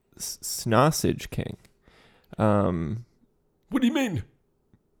say Snossage King. What do you mean?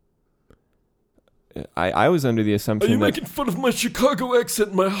 I was under the Are assumption you that making fun of my Chicago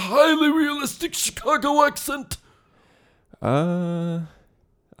accent, my highly realistic Chicago accent? I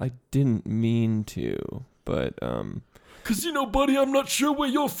didn't mean to, but Cause buddy, I'm not sure where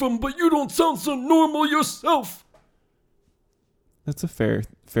you're from, but you don't sound so normal yourself. that's a fair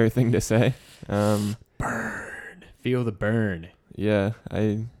thing to say. Burn. Feel the burn. Yeah,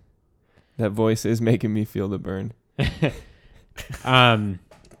 that voice is making me feel the burn. Yeah.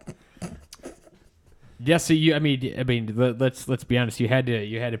 So I mean, let's be honest. You had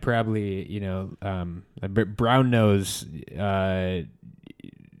to probably brown nose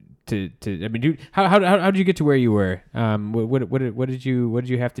to I mean, dude, how did you get to where you were? What did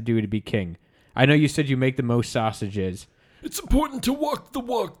you have to do to be king? I know you said you make the most sausages. It's important to walk the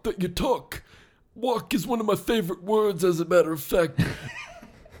walk that you talk. Walk is one of my favorite words, as a matter of fact.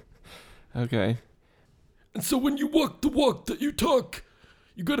 Okay. And so when you walk the walk that you talk,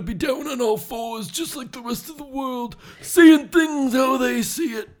 you gotta be down on all fours, just like the rest of the world, seeing things how they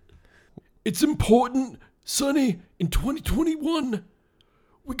see it. It's important, Sonny, in 2021,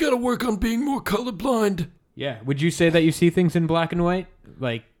 we gotta work on being more colorblind. Yeah. Would you say that you see things in black and white,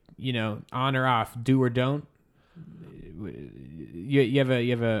 like on or off, do or don't? You have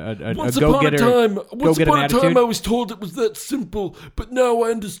a Once go upon a getter. time, I was told it was that simple, but now I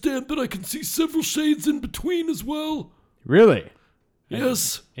understand that I can see several shades in between as well. Really?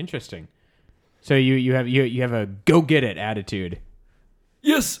 Yes, Interesting. So you have a go get it attitude.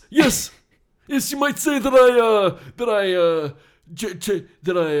 yes. Yes, you might say that I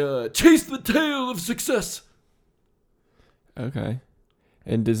chase the tail of success. Okay.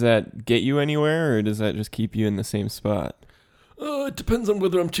 And does that get you anywhere, or does that just keep you in the same spot? It depends on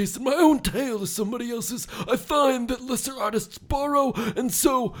whether I'm chasing my own tail or somebody else's. I find that lesser artists borrow, and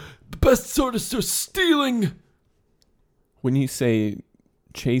so the best artists are stealing. When you say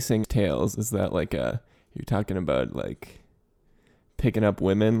chasing tails, is that you're talking about picking up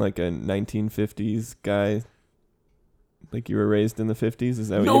women like a 1950s guy? Like you were raised in the 50s? Is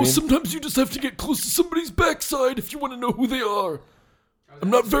that what you No, mean? sometimes you just have to get close to somebody's backside if you want to know who they are. I'm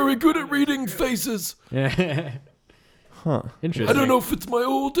not very good at reading faces. Huh. Interesting. I don't know if it's my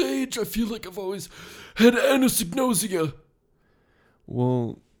old age. I feel like I've always had anosognosia,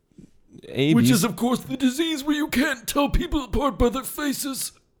 Well, Abe, which is, of course, the disease where you can't tell people apart by their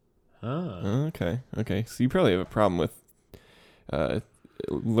faces. Oh. Okay. So you probably have a problem with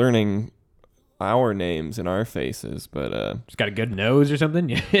learning our names and our faces, but Just got a good nose or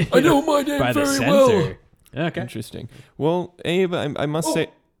something. I know my name by the very sensor. well. Okay. interesting. Well, Abe, I must Oh.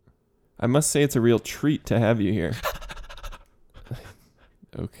 say it's a real treat to have you here.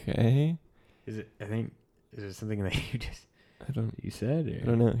 Okay. Is it something that I don't you said? I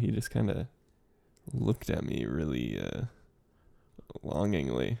don't know. He just kind of looked at me really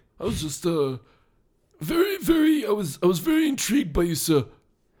longingly. I was just very, very. I was very intrigued by you, sir.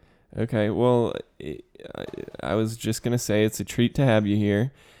 Okay, well, I was just gonna say it's a treat to have you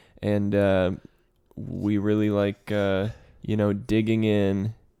here, and we really like, digging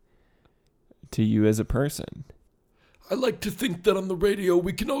in to you as a person. I like to think that on the radio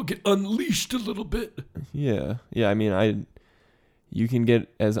we can all get unleashed a little bit. Yeah. I mean, you can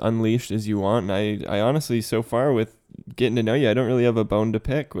get as unleashed as you want, and I honestly, so far with getting to know you, I don't really have a bone to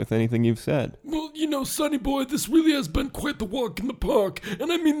pick with anything you've said. Well, Sonny boy, this really has been quite the walk in the park,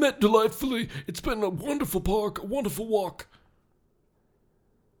 and I mean that delightfully. It's been a wonderful park, a wonderful walk.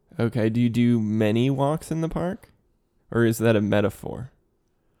 Okay, do you do many walks in the park? Or is that a metaphor?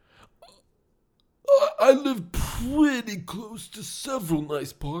 I live pretty close to several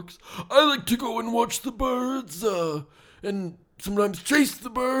nice parks. I like to go and watch the birds, and sometimes chase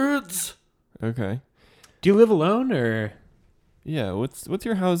the birds. Okay. Do you live alone or? Yeah, what's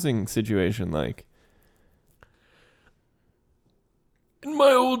your housing situation like? In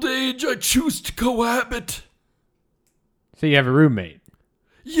my old age, I choose to cohabit. So you have a roommate?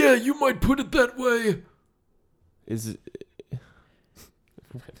 Yeah, you might put it that way. Is it...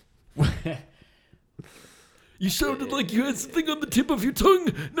 You sounded like you had something on the tip of your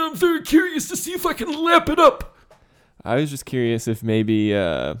tongue. Now I'm very curious to see if I can lap it up. I was just curious if maybe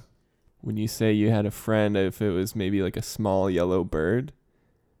when you say you had a friend, if it was maybe like a small yellow bird.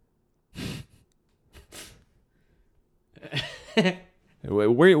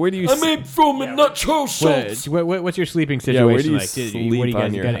 Where do you? I'm Abe Froman, not Charles Schultz. What's your sleeping situation Yeah, where do you like? sleep What do you guys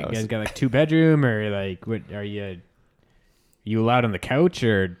on your got? house? You guys got like 2-bedroom or like what? Are you allowed on the couch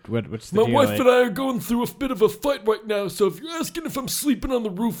or what's the My deal? wife like? and I are going through a bit of a fight right now, so if you're asking if I'm sleeping on the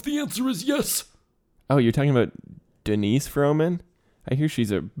roof, the answer is yes. Oh, you're talking about Denise Froman? I hear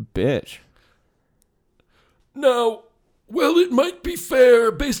she's a bitch. Now, well, it might be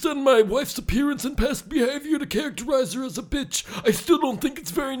fair, based on my wife's appearance and past behavior, to characterize her as a bitch. I still don't think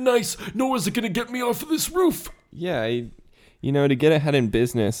it's very nice, nor is it going to get me off of this roof. Yeah, to get ahead in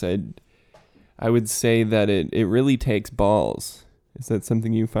business, I would say that it really takes balls. Is that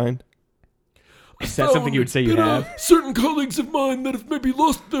something you find? Is that something you would say you have? Certain colleagues of mine that have maybe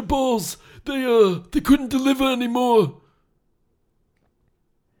lost their balls, they couldn't deliver anymore.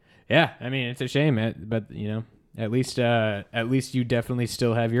 Yeah, I mean it's a shame, but at least you definitely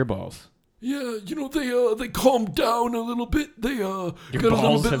still have your balls. Yeah, they calmed down a little bit. They got a little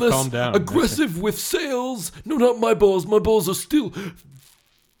balls bit have less calmed down. aggressive with sales. No, not my balls. My balls are still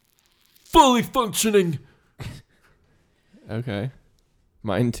fully functioning. Okay.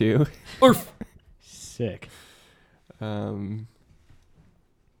 Mine too. Arf. Sick. Oh,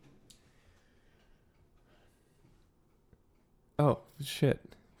 shit.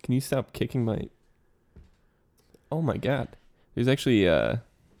 Can you stop kicking my... Oh my god. There's actually, I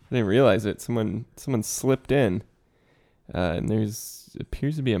didn't realize it. Someone slipped in. And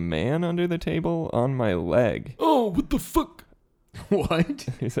appears to be a man under the table on my leg. Oh, what the fuck? What?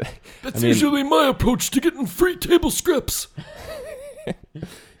 That's usually my approach to getting free table scraps.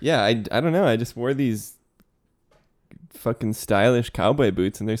 Yeah, I don't know. I just wore these fucking stylish cowboy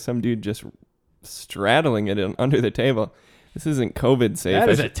boots, and there's some dude just straddling it under the table. This isn't COVID safe. That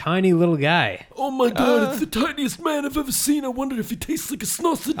is a tiny little guy. Oh my god, it's the tiniest man I've ever seen. I wonder if he tastes like a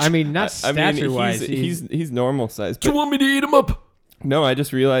sausage. I mean, not stature-wise. He's normal size. Do you want me to eat him up? No, I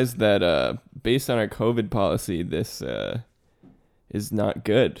just realized that based on our COVID policy, this is not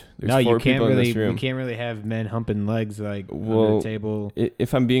good. There's 4 people in this room. You can't really have men humping legs under the table.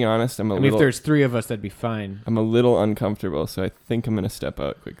 If I'm being honest, if there's 3 of us, that'd be fine. I'm a little uncomfortable, so I think I'm gonna step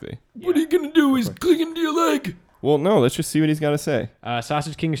out quickly. What are you gonna do? He's clinging to your leg. Well, no, let's just see what he's got to say.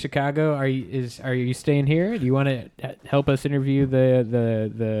 Sausage King of Chicago, are you staying here? Do you want to help us interview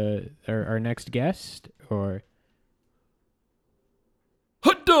our next guest or?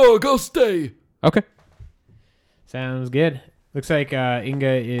 Hot dog, I'll stay. Okay. Sounds good. Looks like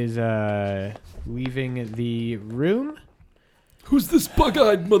Inga is leaving the room. Who's this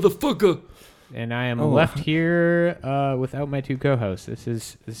bug-eyed motherfucker? And I am left here without my 2 co-hosts. This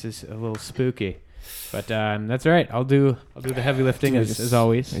is a little spooky. But that's all right. I'll do the heavy lifting as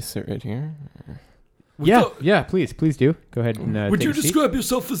always. I sit right here. Yeah. Please do. Go ahead and. Would take you a seat. describe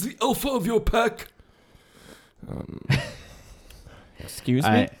yourself as the alpha of your pack? Excuse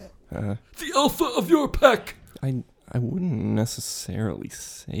me. The alpha of your pack. I wouldn't necessarily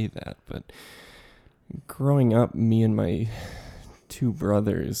say that, but growing up, me and my 2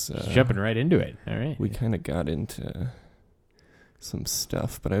 brothers, jumping right into it. All right. We kind of got into some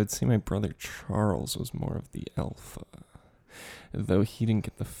stuff, but I would say my brother Charles was more of the alpha, though he didn't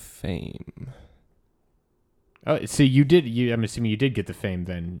get the fame. Oh, so you did. I'm assuming you did get the fame.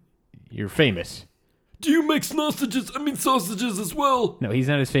 Then you're famous. Do you make sausages? I mean sausages as well. No, he's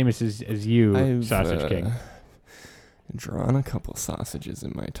not as famous as you, I've, Sausage King. Drawn a couple sausages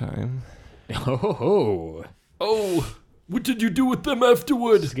in my time. Oh, Oh, what did you do with them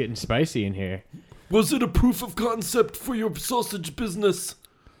afterward? it's getting spicy in here. Was it a proof of concept for your sausage business?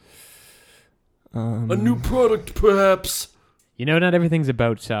 A new product, perhaps? You know, not everything's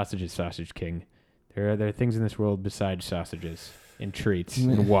about sausages, Sausage King. There are things in this world besides sausages, and treats,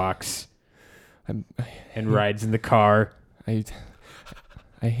 and walks, and rides in the car. I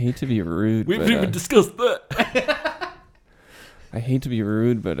hate to be rude, We but haven't even discussed that. I hate to be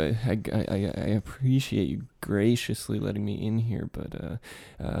rude, but I appreciate you graciously letting me in here. But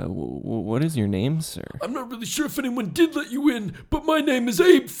what is your name, sir? I'm not really sure if anyone did let you in, but my name is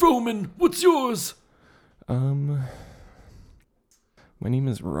Abe Froman. What's yours? My name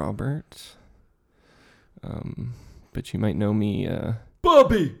is Robert. But you might know me.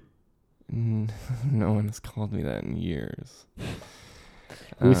 Bobby. No one has called me that in years.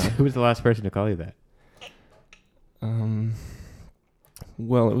 Who was the last person to call you that?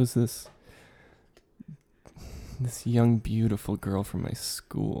 Well, it was this young, beautiful girl from my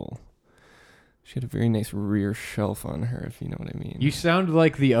school. She had a very nice rear shelf on her, if you know what I mean. You sound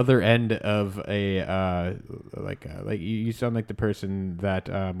like the other end of a you sound like the person that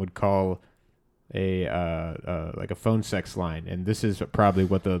would call a phone sex line, and this is probably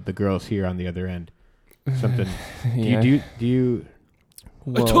what the girls hear on the other end. Something. Yeah. Do you?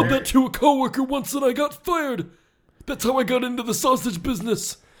 I told that to a coworker once and I got fired. That's how I got into the sausage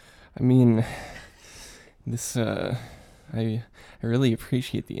business. I mean, this I really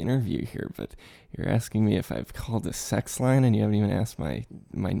appreciate the interview here, but you're asking me if I've called a sex line and you haven't even asked my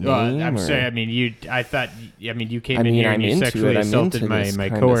name. I'm or? sorry. I mean, you came I in mean, here I'm and you into sexually it. I'm assaulted into my this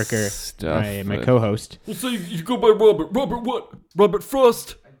kind of coworker, stuff, my but- co-host. Well, so you go by Robert. Robert what? Robert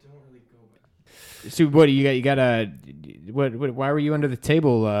Frost? So what do you got? You got a what? Why were you under the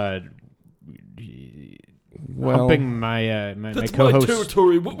table? Humping my That's my co-host.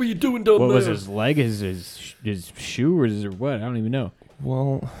 territory. What were you doing down What there? was his leg? His shoe or what? I don't even know.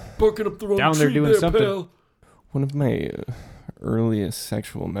 Well, Barking up the wrong Down tree there doing something. pal. one of my earliest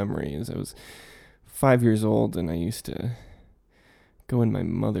sexual memories, I was 5 years old and I used to go in my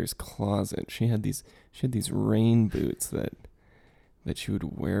mother's closet. She had these rain boots that she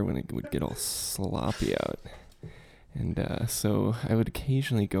would wear when it would get all sloppy out. And so I would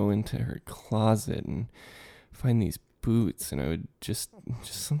occasionally go into her closet and find these boots, and I would just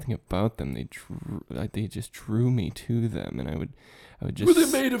something about them, they just drew me to them, and I would just. Were they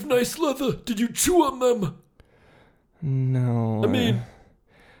made of nice leather? Did you chew on them? No. I mean-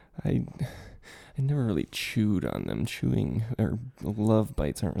 I never really chewed on them. Chewing or love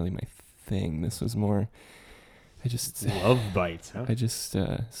bites aren't really my thing. This was more. I just Love bites, huh? I just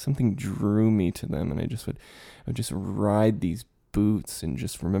something drew me to them, and I would just ride these boots and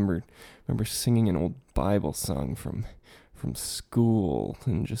just remember singing an old Bible song from school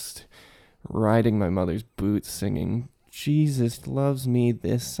and just riding my mother's boots singing Jesus loves me,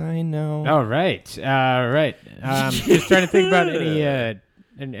 this I know. All right. Just trying to think about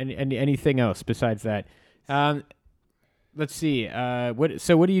anything else besides that. Let's see. What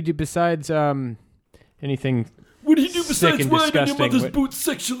do you do besides anything? What do you do Sick besides and riding your disgusting. mother's What- boots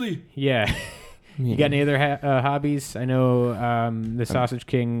sexually? Yeah. You got any other hobbies? I know the Sausage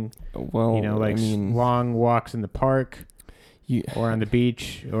King. Well, Like I mean, long walks in the park or on the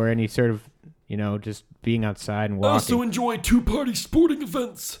beach, or any sort of just being outside and I walking. also enjoy two-party sporting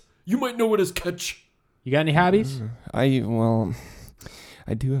events. You might know it as catch. You got any hobbies? I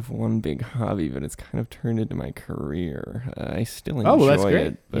do have one big hobby, but it's kind of turned into my career. I still enjoy Oh, well, that's great.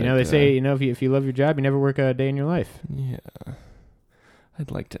 it. But, They say if you love your job, you never work a day in your life. Yeah. I'd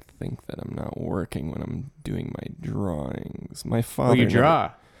like to think that I'm not working when I'm doing my drawings. My father. Oh, you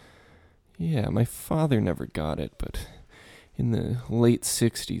draw. Yeah, my father never got it, but in the late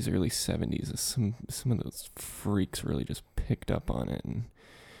 60s, early 70s, some of those freaks really just picked up on it, and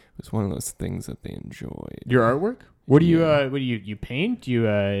it was one of those things that they enjoyed. Your artwork? What do you Yeah. what do you paint? What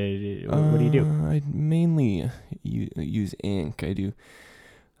do you do? I mainly use ink.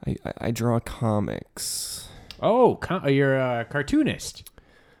 I draw comics. Oh, you're a cartoonist.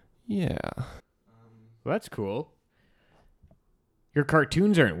 Yeah. Well, that's cool. Your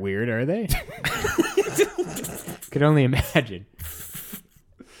cartoons aren't weird, are they? Could only imagine.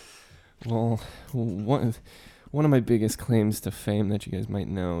 Well, one of my biggest claims to fame that you guys might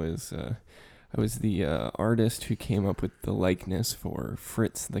know is I was the artist who came up with the likeness for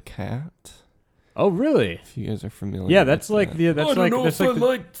Fritz the cat. Oh, really? If you guys are familiar. Yeah, that's with like that. the I don't know if I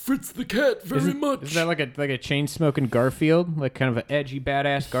like Fritz the cat very much. Isn't that like a chain smoking Garfield, like kind of an edgy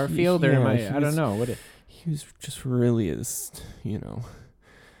badass Garfield, or am Yeah, I don't know what it. He was just really this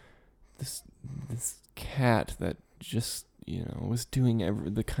cat that just was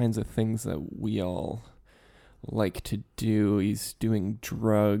doing the kinds of things that we all like to do. He's doing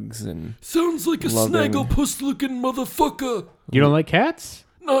drugs and Sounds like a loving- snagglepuss-looking motherfucker. You don't like cats?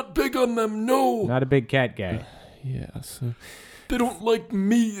 Not big on them, no. Not a big cat guy. yeah. So They don't like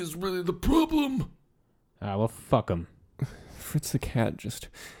me is really the problem. Well, fuck him. Fritz the cat just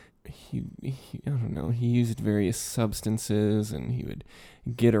he I don't know. He used various substances and he would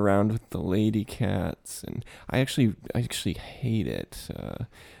get around with the lady cats, and I actually hate it.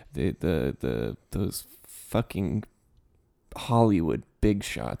 Those fucking Hollywood big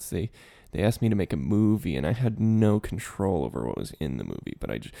shots. They asked me to make a movie, and I had no control over what was in the movie. But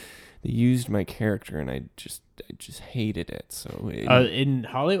they used my character, and I just hated it. So In a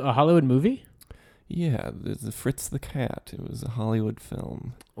Hollywood movie? yeah, the Fritz the Cat. It was a Hollywood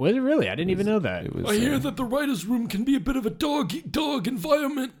film. Was it really? I didn't even know that. It was. I hear that the writer's room can be a bit of a dog-eat-dog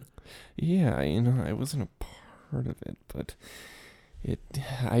environment. Yeah, I wasn't a part of it, but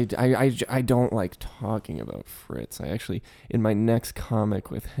I don't like talking about Fritz. I actually, in my next comic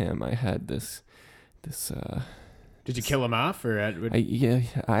with him, I had this. Did you kill him off, or I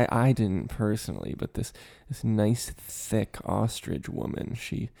didn't personally, but this nice thick ostrich woman.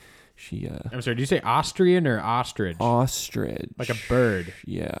 She. I'm sorry. Did you say Austrian or ostrich? Ostrich. Like a bird.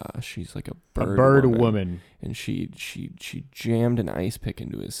 Yeah, she's like a A bird. bird woman. And she jammed an ice pick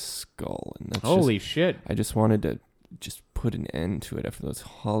into his skull, and that's Holy shit! I just wanted to just put an end to it after those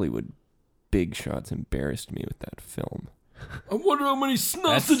Hollywood big shots embarrassed me with that film. I wonder how many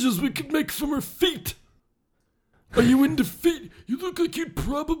sausages we could make from her feet. Are you into feet? You look like you'd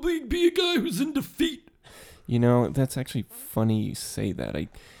probably be a guy who's into feet. That's actually funny you say that.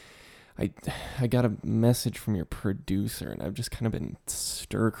 I got a message from your producer, and I've just kind of been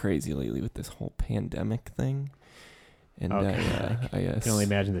stir crazy lately with this whole pandemic thing. And I can only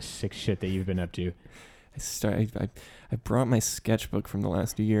imagine the sick shit that you've been up to. I brought my sketchbook from the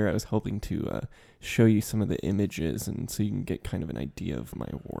last year. I was hoping to show you some of the images, and so you can get kind of an idea of my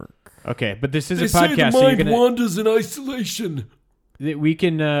work. Okay, but this is They a say the podcast, so you're mind gonna. wanders in isolation. We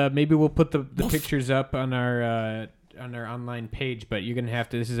can maybe we'll put the pictures up on our online page, but you're gonna have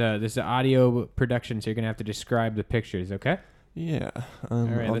to. This is an audio production, so you're gonna have to describe the pictures. Okay. Yeah,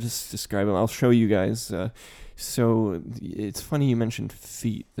 right, I'll just describe them. I'll show you guys. So it's funny you mentioned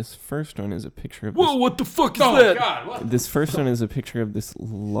feet. This first one is a picture of. Whoa, what the fuck is that? God! What? This first one is a picture of this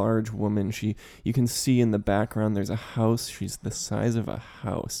large woman. You can see in the background there's a house. She's the size of a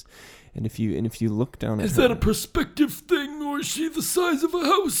house, and if you look down at Is her, that a perspective thing, or is she the size of a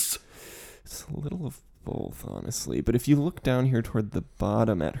house? it's a little of both, honestly. But if you look down here toward the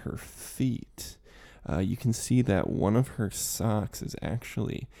bottom at her feet, you can see that one of her socks is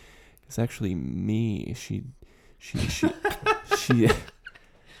actually me.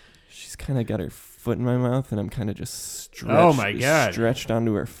 She's kind of got her foot in my mouth, and I'm kind of just Oh my God. stretched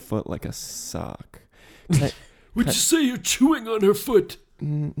onto her foot like a sock. Would you say you're chewing on her foot?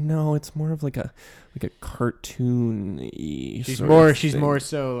 No, it's more of like a cartoon-y. She's sort of she's thing. more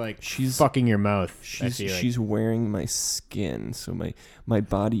so like She's- fucking your mouth. I feel like. She's wearing my skin, so my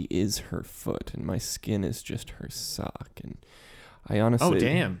body is her foot, and my skin is just her sock. And I honestly, Oh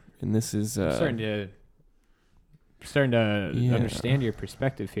damn! And this is I'm starting to Yeah. understand your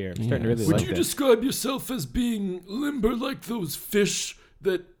perspective here. I'm starting to really Would like you this. describe yourself as being limber like those fish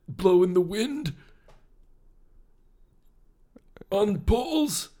that blow in the wind? On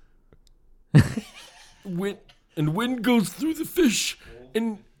poles? Wind goes through the fish,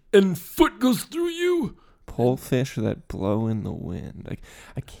 and foot goes through you? polefish that blow in the wind.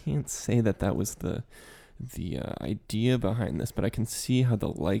 I can't say that was the idea behind this, but I can see how the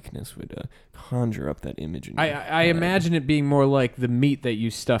likeness would conjure up that image in your I head. imagine it being more like the meat that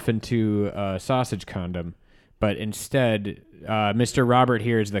you stuff into a sausage condom, but instead, Mr. Robert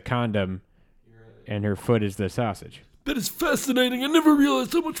here is the condom, and her foot is the sausage. That is fascinating. I never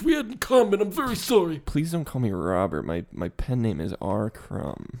realized how much we had in common. I'm very sorry. Please don't call me Robert. My pen name is R.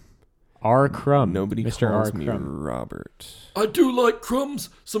 Crumb. R. Crumb. Nobody Mr. calls R. me Crumb. Robert. I do like crumbs.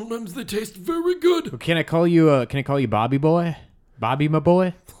 Sometimes they taste very good. Can I call you? Can I call you Bobby Boy? Bobby, my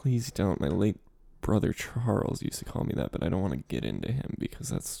boy. Please don't. My late brother Charles used to call me that, but I don't want to get into him because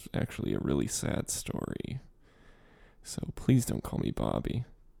that's actually a really sad story. So please don't call me Bobby.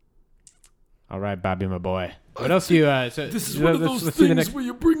 All right, Bobby, my boy. What else do you? So This is one of those let's do the things next. where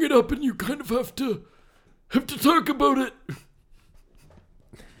you bring it up and you kind of have to talk about it.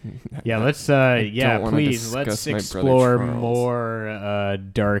 Yeah, let's. don't wanna Please, let's discuss my brother explore Charles. more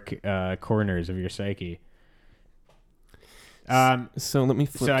dark corners of your psyche. So let me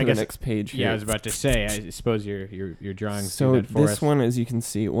flip So I to guess- the next page here. Yeah, I was about to say. I suppose you're drawing. So through that for this us. one, as you can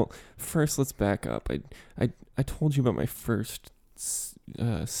see, well, first let's back up. I told you about my first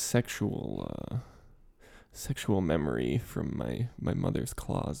sexual memory from my mother's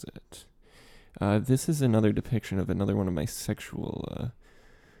closet. This is another depiction of another one of my sexual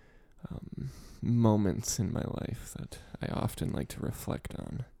moments in my life that I often like to reflect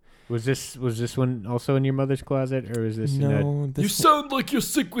on. Was this one also in your mother's closet, or was this in No, You this sound like you're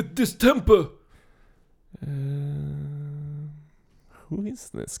sick with distemper. who is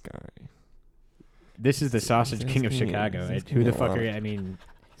this guy? this is the Sausage He's King of asking me- Chicago. he's right? asking Who me the a fuck lot are of- you? I mean,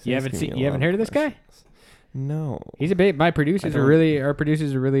 He's you haven't asking seen me a you haven't lot heard of this guy? questions. No. He's a big. My producers are really. Our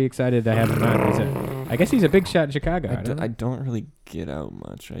producers are really excited to have him on. I guess he's a big shot in Chicago. I don't really get out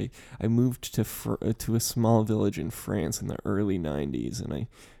much. I moved to a small village in France in the early 90s, and I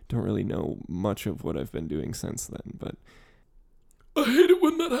don't really know much of what I've been doing since then. But I hate it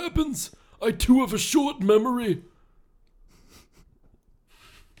when that happens. I too have a short memory.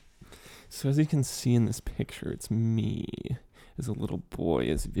 so as you can see in this picture, it's me as a little boy,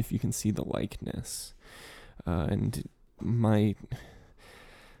 as if you can see the likeness. And my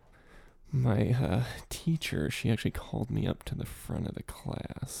teacher, she actually called me up to the front of the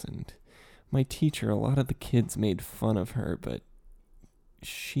class, and my teacher, a lot of the kids made fun of her, but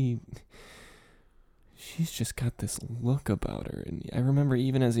she's just got this look about her, and I remember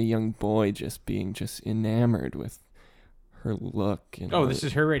even as a young boy just being just enamored with her look. And Oh, this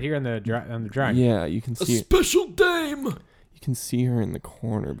is her right here on the drawing. yeah, you can A see special dame. you can see her in the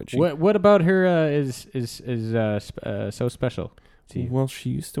corner, but she What about her is so special to you? well, she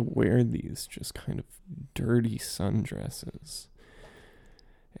used to wear these just kind of dirty sundresses,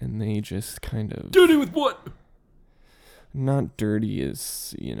 and they just kind of Dirty with what? not dirty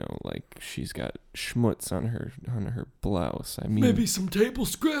as like she's got schmutz on her blouse. I mean, Maybe some table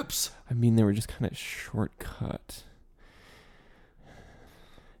scraps. they were just kind of shortcut.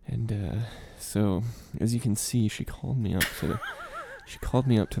 And so, as you can see, she called me up to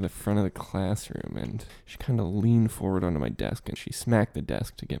the front of the classroom, and she kind of leaned forward onto my desk, and she smacked the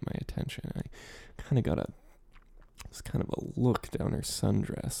desk to get my attention. I kind of got a look down her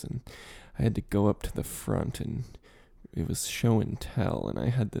sundress, and I had to go up to the front, and it was show and tell, and I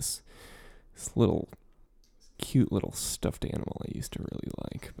had this little cute little stuffed animal I used to really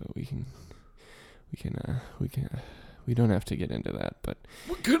like, but we don't have to get into that, but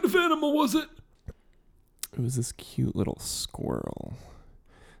What kind of animal was it? it was this cute little squirrel.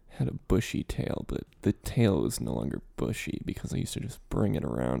 It had a bushy tail, but the tail was no longer bushy because I used to just bring it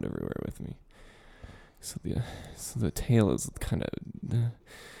around everywhere with me. So the tail is kind of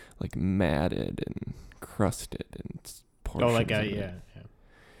like matted and crusted and portions. Oh, like of it. yeah.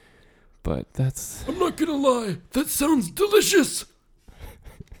 But that's I'm not gonna lie. That sounds delicious.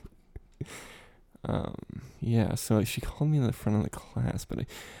 yeah. So she called me in the front of the class, but I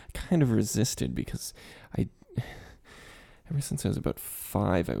kind of resisted because ever since I was about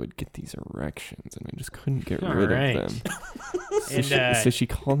 5, I would get these erections, and I just couldn't get rid Alright. of them. And So she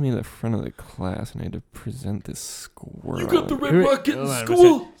called me in the front of the class, and I had to present this squirrel. You got the red Who- rocket in hold on,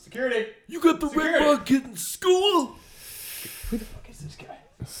 school. Security. You got the red rocket in school. Who the fuck is this guy?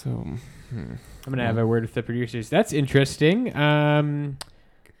 So, I'm gonna have a word with the producers. That's interesting.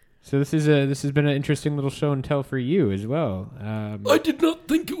 So this has been an interesting little show and tell for you as well. I did not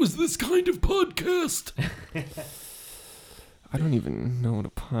think it was this kind of podcast. I don't even know what a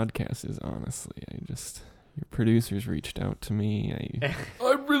podcast is, honestly. Your producers reached out to me.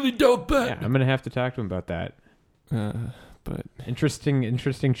 I really doubt Yeah, that. I'm gonna have to talk to him about that. But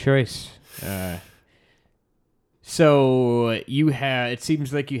Interesting choice. So you have. It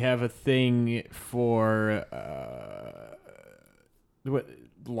seems like you have a thing for what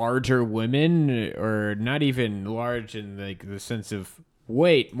larger women, or not even large in like the sense of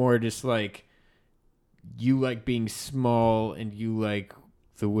weight, more just like you like being small and you like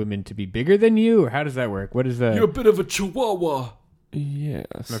the women to be bigger than you, or how does that work? What is the? You're a bit of a chihuahua. yeah,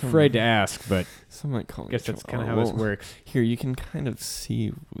 I'm afraid to ask, but Some might call I it. guess that's kind of how chihuahua. this works. Here, you can kind of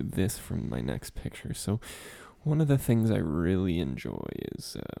see this from my next picture. So, one of the things I really enjoy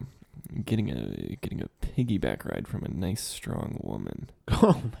is getting a piggyback ride from a nice, strong woman.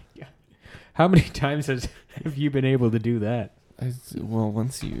 Oh my god! How many times have you been able to do that?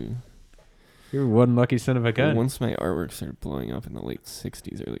 You're one lucky son of a gun. Once my artwork started blowing up in the late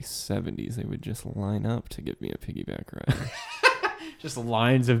 60s, early 70s, they would just line up to give me a piggyback ride. Just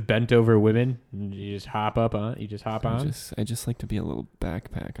lines of bent over women. And you just hop up on. You just hop on. I just like to be a little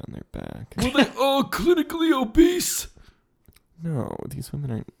backpack on their back. Were they all clinically obese? No, these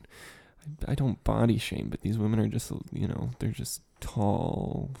women aren't. I don't body shame, but these women are just, they're just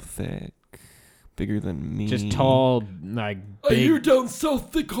tall, thick, bigger than me. Just tall, like I big. hear down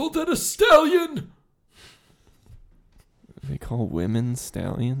south they call that a stallion. They call women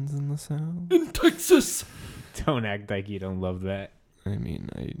stallions in the South? In Texas. Don't act like you don't love that. I mean,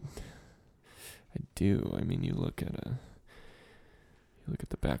 I do. I mean, you look at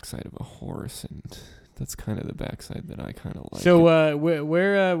the backside of a horse, and that's kind of the backside that I kind of like. So,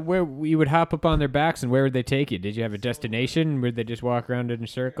 where you would hop up on their backs, and where would they take you? Did you have a destination? Would they just walk around in a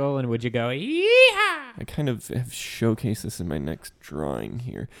circle, and would you go, yeehaw? I kind of have showcased this in my next drawing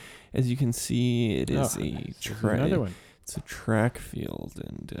here. As you can see, it is Another one. It's a track field,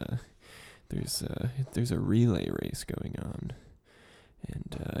 and there's a relay race going on,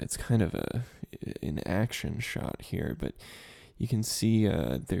 and it's kind of an action shot here, but you can see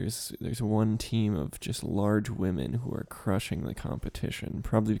there's one team of just large women who are crushing the competition,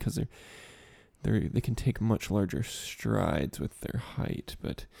 probably because they can take much larger strides with their height,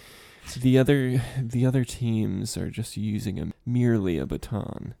 but the other teams are just using merely a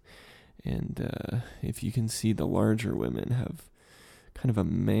baton. And if you can see, the larger women have kind of a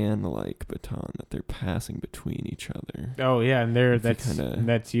man-like baton that they're passing between each other. Oh yeah, and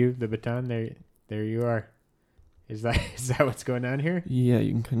that's you, the baton. There you are. Is that what's going on here? Yeah,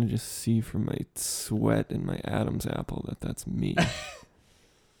 you can kind of just see from my sweat and my Adam's apple that's me.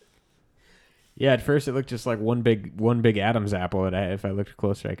 Yeah, at first it looked just like one big Adam's apple, and if I looked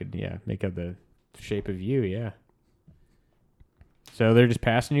closer, I could make out the shape of you. Yeah. So they're just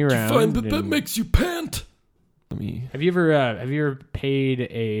passing you around. You find that makes you pant. Have you ever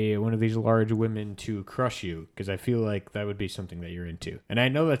paid one of these large women to crush you? Because I feel like that would be something that you're into, and I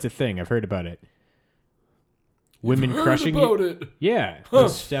know that's a thing. I've heard about it. Women crushing you. It. Yeah, they'll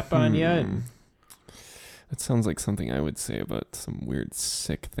step on you. And that sounds like something I would say about some weird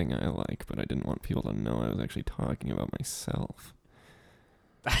sick thing I like, but I didn't want people to know I was actually talking about myself.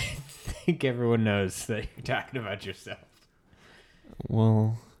 I think everyone knows that you're talking about yourself.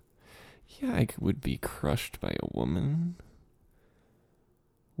 Well, yeah, I would be crushed by a woman.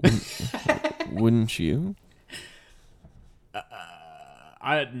 Wouldn't you?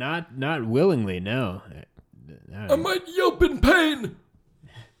 Not willingly, no. I might yelp in pain.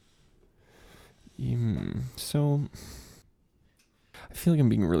 So, I feel like I'm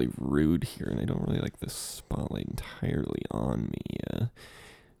being really rude here, and I don't really like this spotlight entirely on me.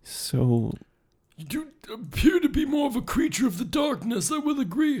 So... You do appear to be more of a creature of the darkness, I will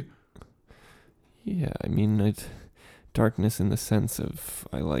agree. Yeah, I mean, darkness in the sense of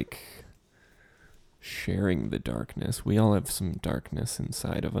I like sharing the darkness. We all have some darkness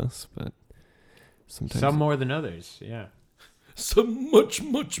inside of us, but sometimes... Some more than others, yeah. Some much,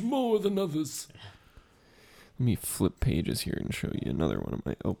 much more than others. Let me flip pages here and show you another one of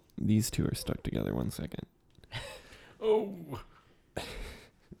my... Oh, these two are stuck together. 1 second. Oh,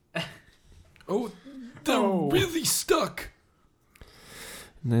 they're really stuck.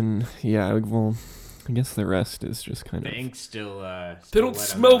 And then, yeah, well, I guess the rest is just kind of... The ink's still they don't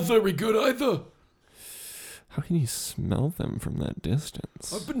smell very good either. How can you smell them from that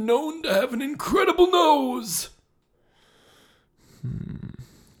distance? I've been known to have an incredible nose.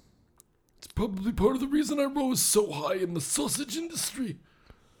 It's probably part of the reason I rose so high in the sausage industry.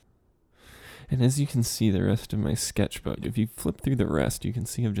 And as you can see the rest of my sketchbook, if you flip through the rest, you can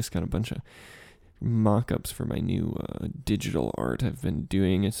see I've just got a bunch of mock-ups for my new digital art I've been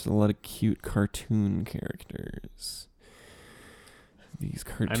doing. It's a lot of cute cartoon characters. These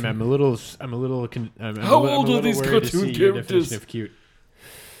cartoons. I'm a little. How old are these cartoon characters? Of cute.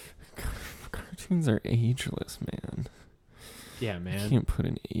 Cartoons are ageless, man. Yeah, man. You can't put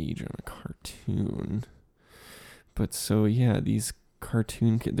an age on a cartoon. But so yeah, these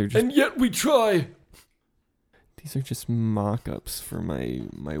cartoon they're just. And yet we try. These are just mock-ups for my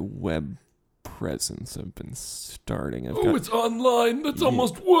web presence I've been starting. It's online. That's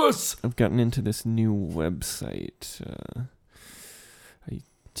almost worse. I've gotten into this new website. I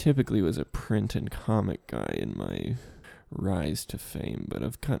typically was a print and comic guy in my rise to fame, but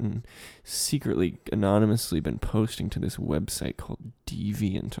I've secretly, anonymously been posting to this website called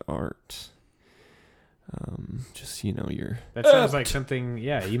DeviantArt. Just, your... That sounds like something,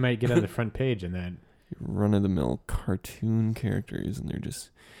 yeah, you might get on the front page in that. Run-of-the-mill cartoon characters, and they're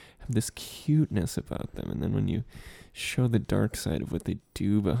just have this cuteness about them, and then when you show the dark side of what they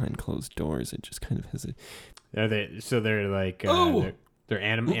do behind closed doors, it just kind of has a... They're like... they're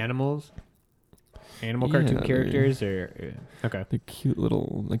animals? Animal cartoon characters? Okay. They're cute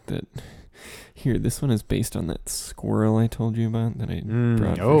little... like that... Here, this one is based on that squirrel I told you about that I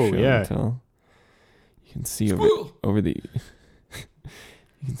brought for show and tell. You can see over the...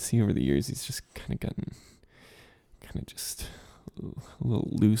 You can see over the years he's just kind of gotten just a little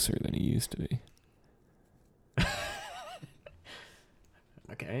looser than he used to be.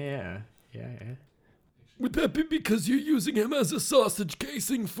 Okay, yeah. Would that be because you're using him as a sausage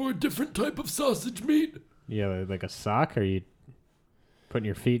casing for a different type of sausage meat? Yeah, like a sock? Are you putting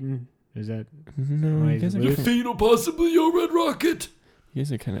your feet in? Is that No, why you guys he's are Your loose? feet or possibly your red rocket? You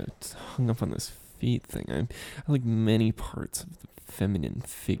guys are kind of hung up on this feet thing. I like many parts of the feminine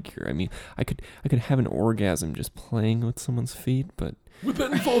figure. I mean, I could have an orgasm just playing with someone's feet, but Would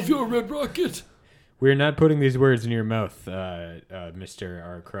that involve your red rocket? We're not putting these words in your mouth, Mr.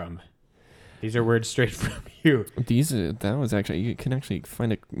 R. Crumb. These are words straight from you. that was actually, you can actually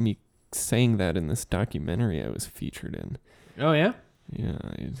find me saying that in this documentary I was featured in. Oh, yeah? Yeah,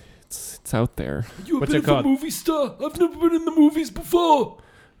 it's out there. Are you a What's bit it of called? a movie star? I've never been in the movies before.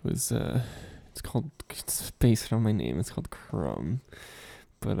 It was it's based on my name. It's called Crumb.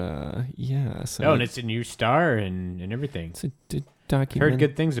 But yeah, so Oh, and it's a new star and everything. it's a Heard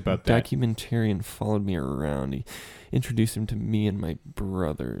good things about that. documentarian followed me around. He introduced him to me and my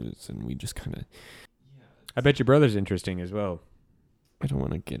brothers, and we just kind of. I bet your brother's interesting as well. I don't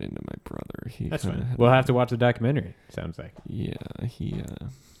want to get into my brother. He That's kinda fine. had- We'll have to watch the documentary, sounds like. Yeah, he.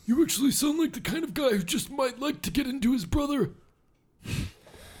 You actually sound like the kind of guy who just might like to get into his brother.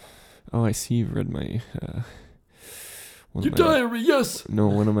 Oh, I see you've read my. One Your of my- diary, yes. No,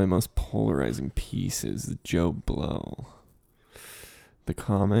 one of my most polarizing pieces, Joe Blow. The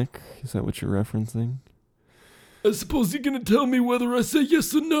comic? Is that what you're referencing? I suppose you're gonna tell me whether I say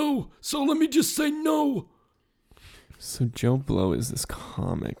yes or no. So let me just say no. So Joe Blow is this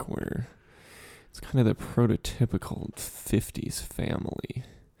comic where it's kind of the prototypical 50s family.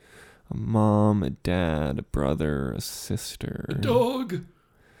 A mom, a dad, a brother, a sister. A dog.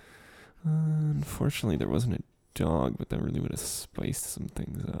 Unfortunately, there wasn't a dog, but that really would have spiced some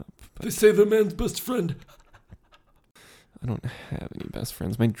things up. But They say the man's best friend. I don't have any best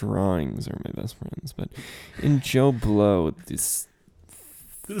friends. My drawings are my best friends. But in Joe Blow, this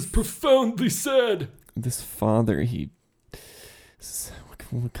That is profoundly sad. father,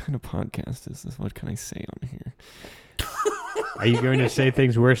 what kind of podcast is this? What can I say on here? Are you going to say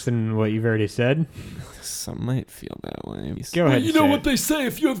things worse than what you've already said? Some might feel that way. Go Well, ahead. you know say what it. they say: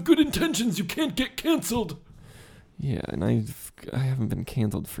 if you have good intentions, you can't get canceled. Yeah, and I haven't been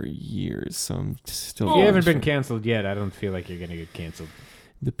canceled for years, so I'm still. You Oh, haven't been canceled yet. I don't feel like you're going to get canceled.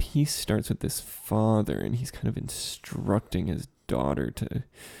 The piece starts with this father, and he's kind of instructing his daughter to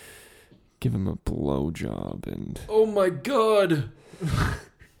give him a blowjob, and Oh my god.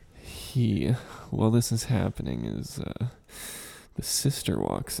 while this is happening, is the sister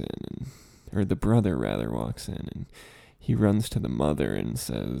walks in, or the brother rather walks in, and he runs to the mother and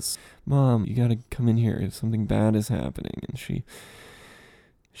says, "Mom, you gotta come in here. Something bad is happening." And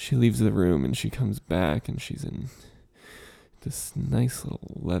she leaves the room, and she comes back, and she's in this nice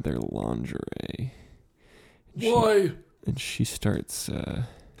little leather lingerie. Why? And she starts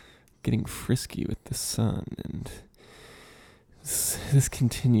getting frisky with the son, and this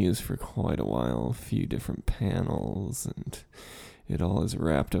continues for quite a while, a few different panels, and it all is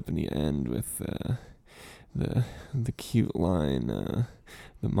wrapped up in the end with the cute line.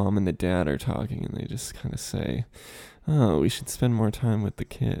 The mom and the dad are talking, and they just kind of say, "Oh, we should spend more time with the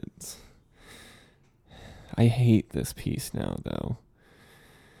kids." I hate this piece now, though,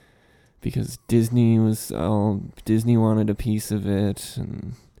 because Disney wanted a piece of it,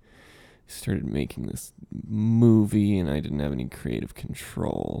 and started making this movie, and I didn't have any creative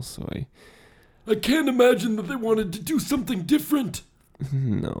control, so I can't imagine that they wanted to do something different.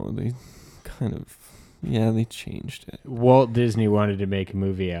 no, they they changed it. Walt Disney wanted to make a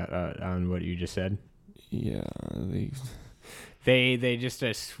movie out on what you just said. Yeah, They just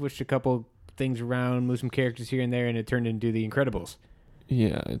switched a couple things around, moved some characters here and there, and it turned into The Incredibles.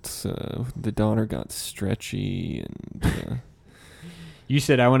 it's the daughter got stretchy, and You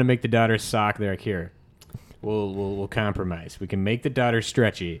said I want to make the daughter sock. They're like, here, we'll compromise. We can make the daughter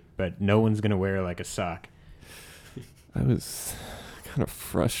stretchy, but no one's gonna wear her like a sock. I was kind of I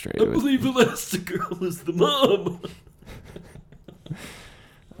frustrated with. believe Elastigirl is the mom.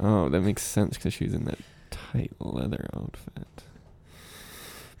 Oh, that makes sense because she was in that tight leather outfit.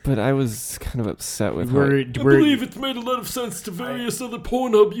 But I was kind of upset with how I believe it's made a lot of sense to various other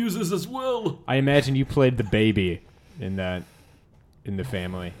Pornhub users as well. I imagine you played the baby in the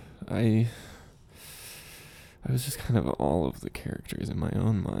family. I was just kind of all of the characters in my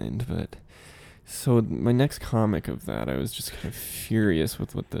own mind, but so my next comic of that, I was just kind of furious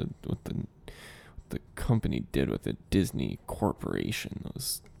with what the company did with the Disney Corporation.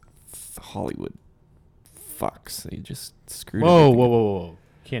 Those Hollywood fucks, they just screwed. Whoa, everything whoa, up. whoa, whoa!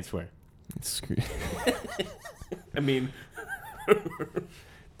 Can't swear. I mean,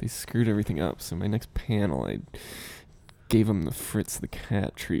 They screwed everything up. So my next panel, I gave them the Fritz the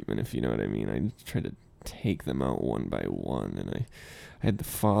Cat treatment, if you know what I mean. I tried to take them out one by one, and I had the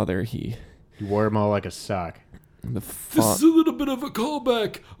father. You wore them all like a sock. This is a little bit of a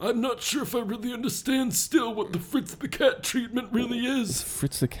callback. I'm not sure if I really understand still what the Fritz the Cat treatment really is.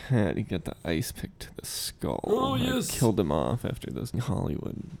 Fritz the Cat, he got the ice pick to the skull. Oh, I yes. killed him off after those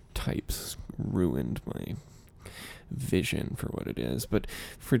Hollywood types ruined my vision for what it is. But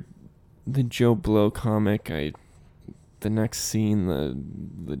for the Joe Blow comic, the next scene,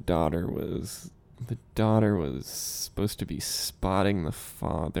 the daughter was supposed to be spotting the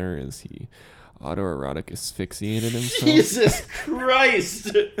father as he autoerotic asphyxiated himself. Jesus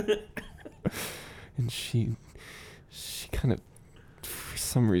Christ! And she kind of, for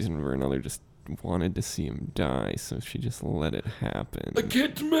some reason or another, just wanted to see him die, so she just let it happen. I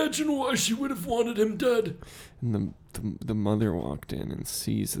can't imagine why she would have wanted him dead. And the mother walked in and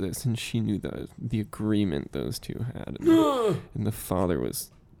sees this, and she knew the agreement those two had. And the father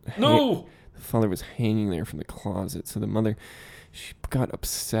was No! The father was hanging there from the closet, so the mother, she got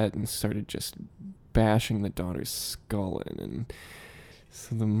upset and started just bashing the daughter's skull in, and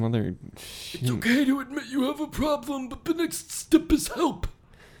so the mother, It's okay to admit you have a problem, but the next step is help.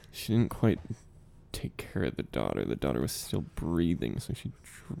 she didn't quite take care of the daughter. The daughter was still breathing, so she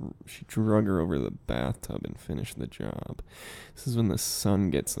drug her over to the bathtub and finished the job. This is when the son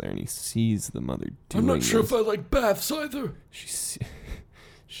gets there and he sees the mother doing I'm not sure this. if I like baths either.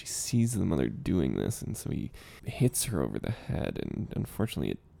 She sees the mother doing this, and so he hits her over the head, and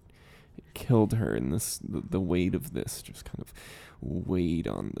unfortunately it killed her, and the weight of this just kind of weighed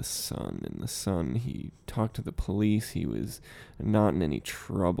on the son. And the son, he talked to the police. He was not in any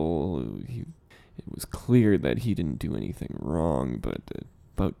trouble. It was clear that he didn't do anything wrong, but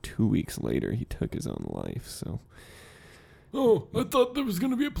about 2 weeks later he took his own life. So Oh, I thought there was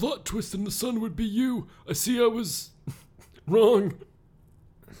going to be a plot twist and the son would be you. I see I was wrong.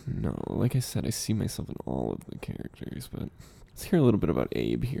 no, like I said, I see myself in all of the characters. But let's hear a little bit about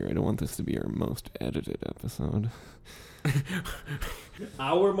Abe here. I don't want this to be our most edited episode.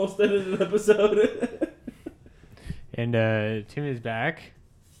 Our most edited episode. And Tim is back.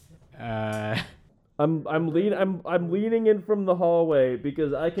 I'm leaning in from the hallway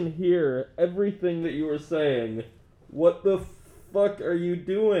because I can hear everything that you were saying. What the fuck are you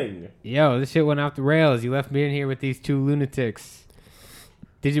doing? Yo, this shit went off the rails. You left me in here with these two lunatics.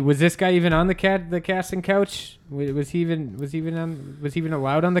 Was this guy even on the casting couch? Was he even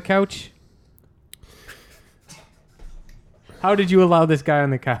allowed on the couch? How did you allow this guy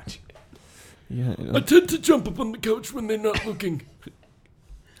on the couch? Yeah, I tend to jump up on the couch when they're not looking.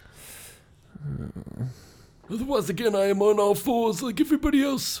 Otherwise, again, I am on all fours like everybody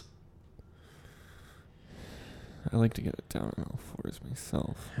else. I like to get it down on all fours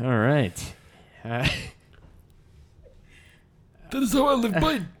myself. All right. That is how I live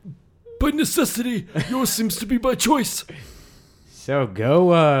by necessity. Yours seems to be by choice. So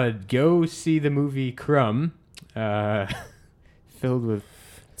go see the movie Crumb, filled with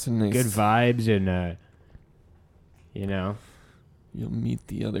It's a nice. good vibes and You'll meet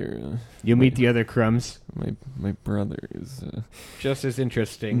the other. you'll meet the other crumbs. My brother is. Just as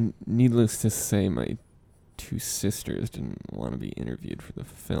interesting. Needless to say, my two sisters didn't want to be interviewed for the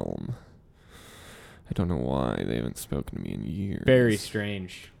film. I don't know why. They haven't spoken to me in years. Very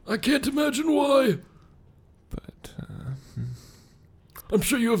strange. I can't imagine why. But I'm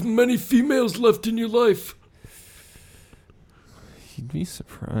sure you have many females left in your life. you'd be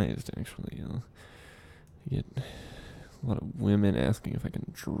surprised, actually. You get a lot of women asking if I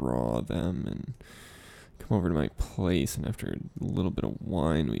can draw them and come over to my place, and after a little bit of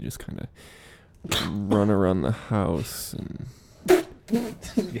wine, we just kind of run around the house and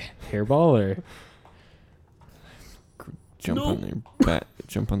Hairball or jump No.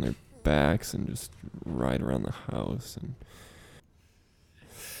 on their backs and just ride around the house. And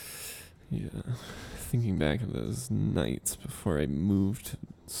yeah, thinking back of those nights before I moved to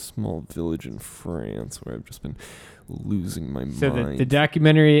a small village in France where I've just been losing my so mind. the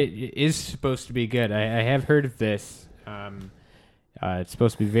documentary is supposed to be good. I have heard of this. It's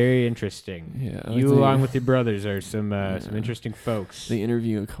supposed to be very interesting. Yeah, You they- along with your brothers are some interesting folks. They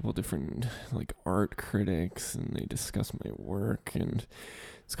interview a couple different art critics, and they discuss my work, and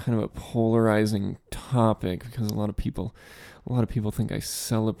it's kind of a polarizing topic because a lot of people think I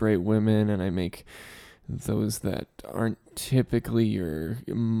celebrate women, and I make those that aren't typically your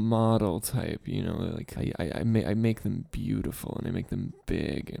model type. I make them beautiful, and I make them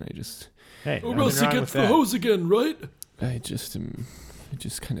big, and I just Hey, Or nothing else he wrong gets with the that. hose again, right? I just am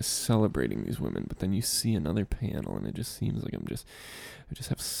just kind of celebrating these women, but then you see another panel and it just seems like I just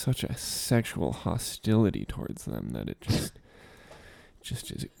have such a sexual hostility towards them that it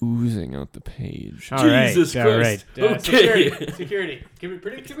just is oozing out the page. All right, Jesus all Christ. right. Okay. Security. Can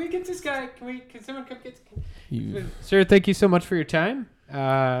we get this guy? Can someone come get? You- Sir, thank you so much for your time.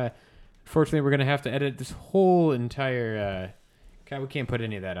 Unfortunately, we're gonna have to edit this whole entire. God, we can't put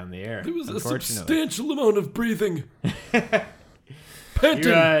any of that on the air. There was a unfortunately. substantial amount of breathing.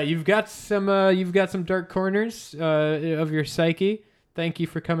 Panting. You've got some dark corners of your psyche. Thank you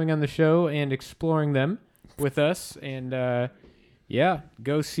for coming on the show and exploring them with us. And yeah,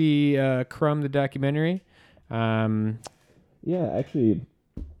 go see Crumb the documentary. Yeah, actually,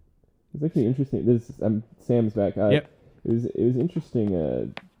 it's actually interesting. Sam's back. Yep. It was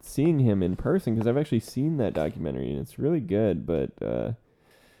interesting seeing him in person because I've actually seen that documentary and it's really good. But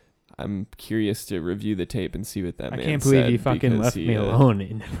I'm curious to review the tape and see what that I man can't believe said you fucking because left he, me alone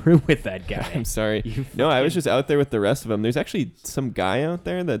in the room with that guy. I'm sorry. You No, I was fucking- just out there with the rest of them. There's actually some guy out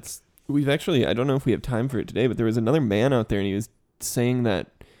there I don't know if we have time for it today, but there was another man out there and he was saying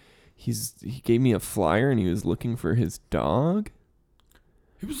that he gave me a flyer and he was looking for his dog.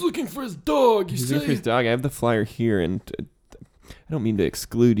 He was looking for his dog. You He's looking for his say? dog. I have the flyer here, and I don't mean to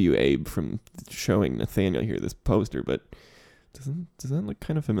exclude you, Abe, from showing Nathaniel here this poster, but does that look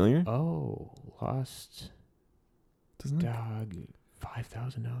kind of familiar? Oh, lost Doesn't it? dog,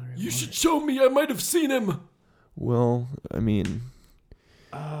 $5,000. You should show me. I might have seen him. Well, I mean,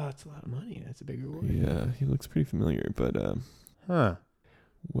 That's a lot of money. That's a big reward. yeah, he looks pretty familiar, but Huh.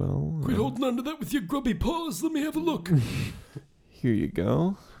 well, Quit holding on to that with your grubby paws. Let me have a look. here you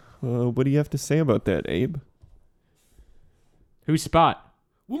go. What do you have to say about that, Abe? Who's Spot?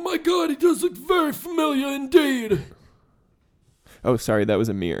 Well, my God, he does look very familiar indeed. Oh, sorry, that was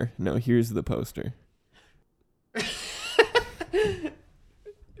a mirror. No, here's the poster.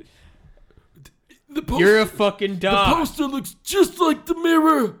 You're a fucking The dog. poster looks just like the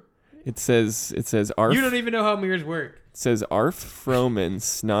mirror. It says Arf. You don't even know how mirrors work. It says Arf Froman,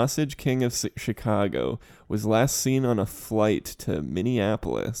 Snossage King of Chicago, was last seen on a flight to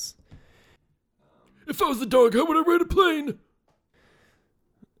Minneapolis. If I was a dog, how would I ride a plane?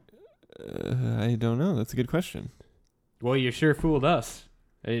 I don't know. That's a good question. Well, you sure fooled us.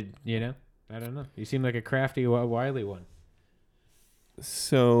 I don't know. You seem like a crafty, wily one.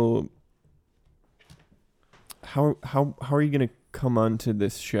 So, how are you gonna come onto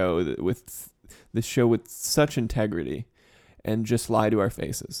this show with such integrity, and just lie to our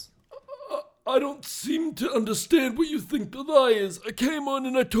faces? I don't seem to understand what you think the lie is. I came on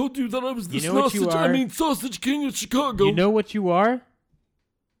and I told you that I was the You know what you Sausage King of Chicago. You know what you are?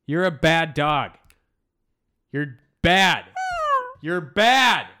 You're a bad dog. You're bad. You're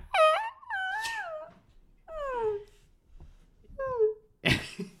bad.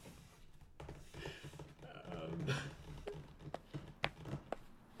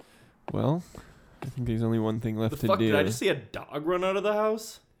 Well, I think there's only one thing The left to fuck? do. Did I just see a dog run out of the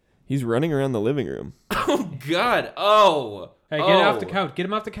house? He's running around the living room. Oh God! Oh. Hey, get off the couch. Get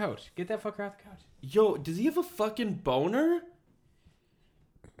him off the couch. Get that fucker off the couch. Yo, does he have a fucking boner?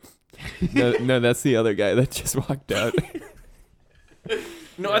 No, that's the other guy that just walked out.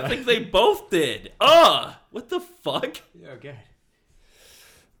 No, I think they both did. What the fuck? Yeah, okay.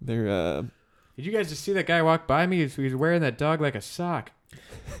 They're Did you guys just see that guy walk by me? He was wearing that dog like a sock.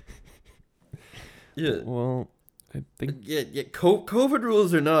 Yeah. well, I think Yeah. COVID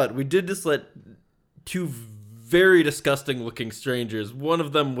rules or not, we did just let two very disgusting looking strangers. One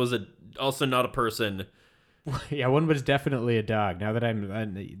of them was also not a person. Yeah, one was definitely a dog. Now that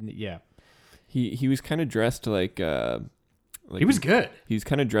yeah. he was kind of dressed like He was good. He was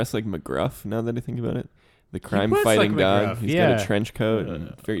kind of dressed like McGruff. Now that I think about it, the crime was fighting like dog. McGruff, He's got yeah. a trench coat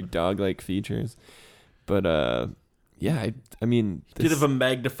and very dog-like features. But yeah, I mean, Did have a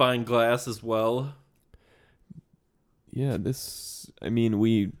magnifying glass as well. yeah, this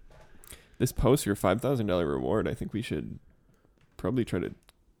poster, $5,000 reward. I think we should probably try to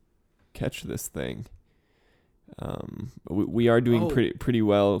catch this thing. We are doing pretty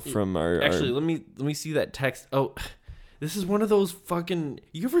well from our. Actually, let me see that text. Oh, this is one of those fucking.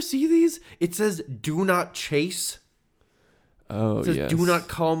 You ever see these? It says "Do not chase." Oh, It says yes. "Do not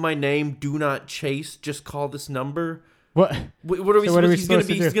call my name. Do not chase. Just call this number." What? What are we So what are we supposed? He's gonna supposed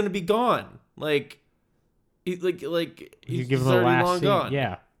to be. do? He's gonna be gone. Like You he's give him the already last long scene. gone.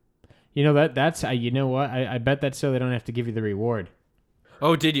 Yeah. You know that's you know what? I bet that's so they don't have to give you the reward.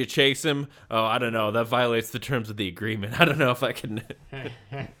 Oh, did you chase him? Oh, I don't know. That violates the terms of the agreement. I don't know if I can.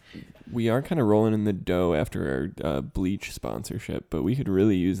 We are kind of rolling in the dough after our Bleach sponsorship, but we could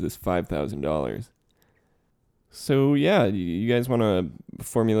really use this $5,000. So yeah, you guys want to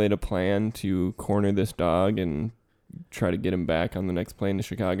formulate a plan to corner this dog and try to get him back on the next plane to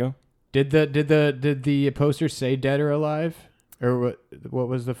Chicago? Did the poster say dead or alive, or what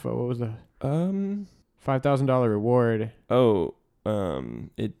was the $5,000 reward?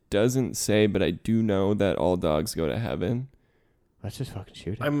 It doesn't say, but I do know that all dogs go to heaven. Let's just fucking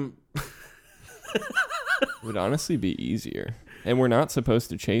shoot him. Would honestly be easier. And we're not supposed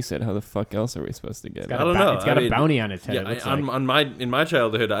to chase it. How the fuck else are we supposed to get it? I don't know. It's got a bounty on its head. Yeah, in my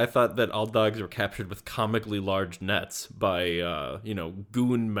childhood, I thought that all dogs were captured with comically large nets by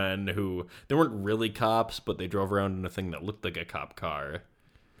goon men who they weren't really cops, but they drove around in a thing that looked like a cop car.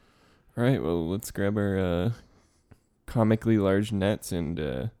 All right, well, let's grab our comically large nets and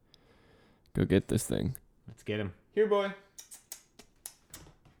go get this thing. Let's get him. Here, boy.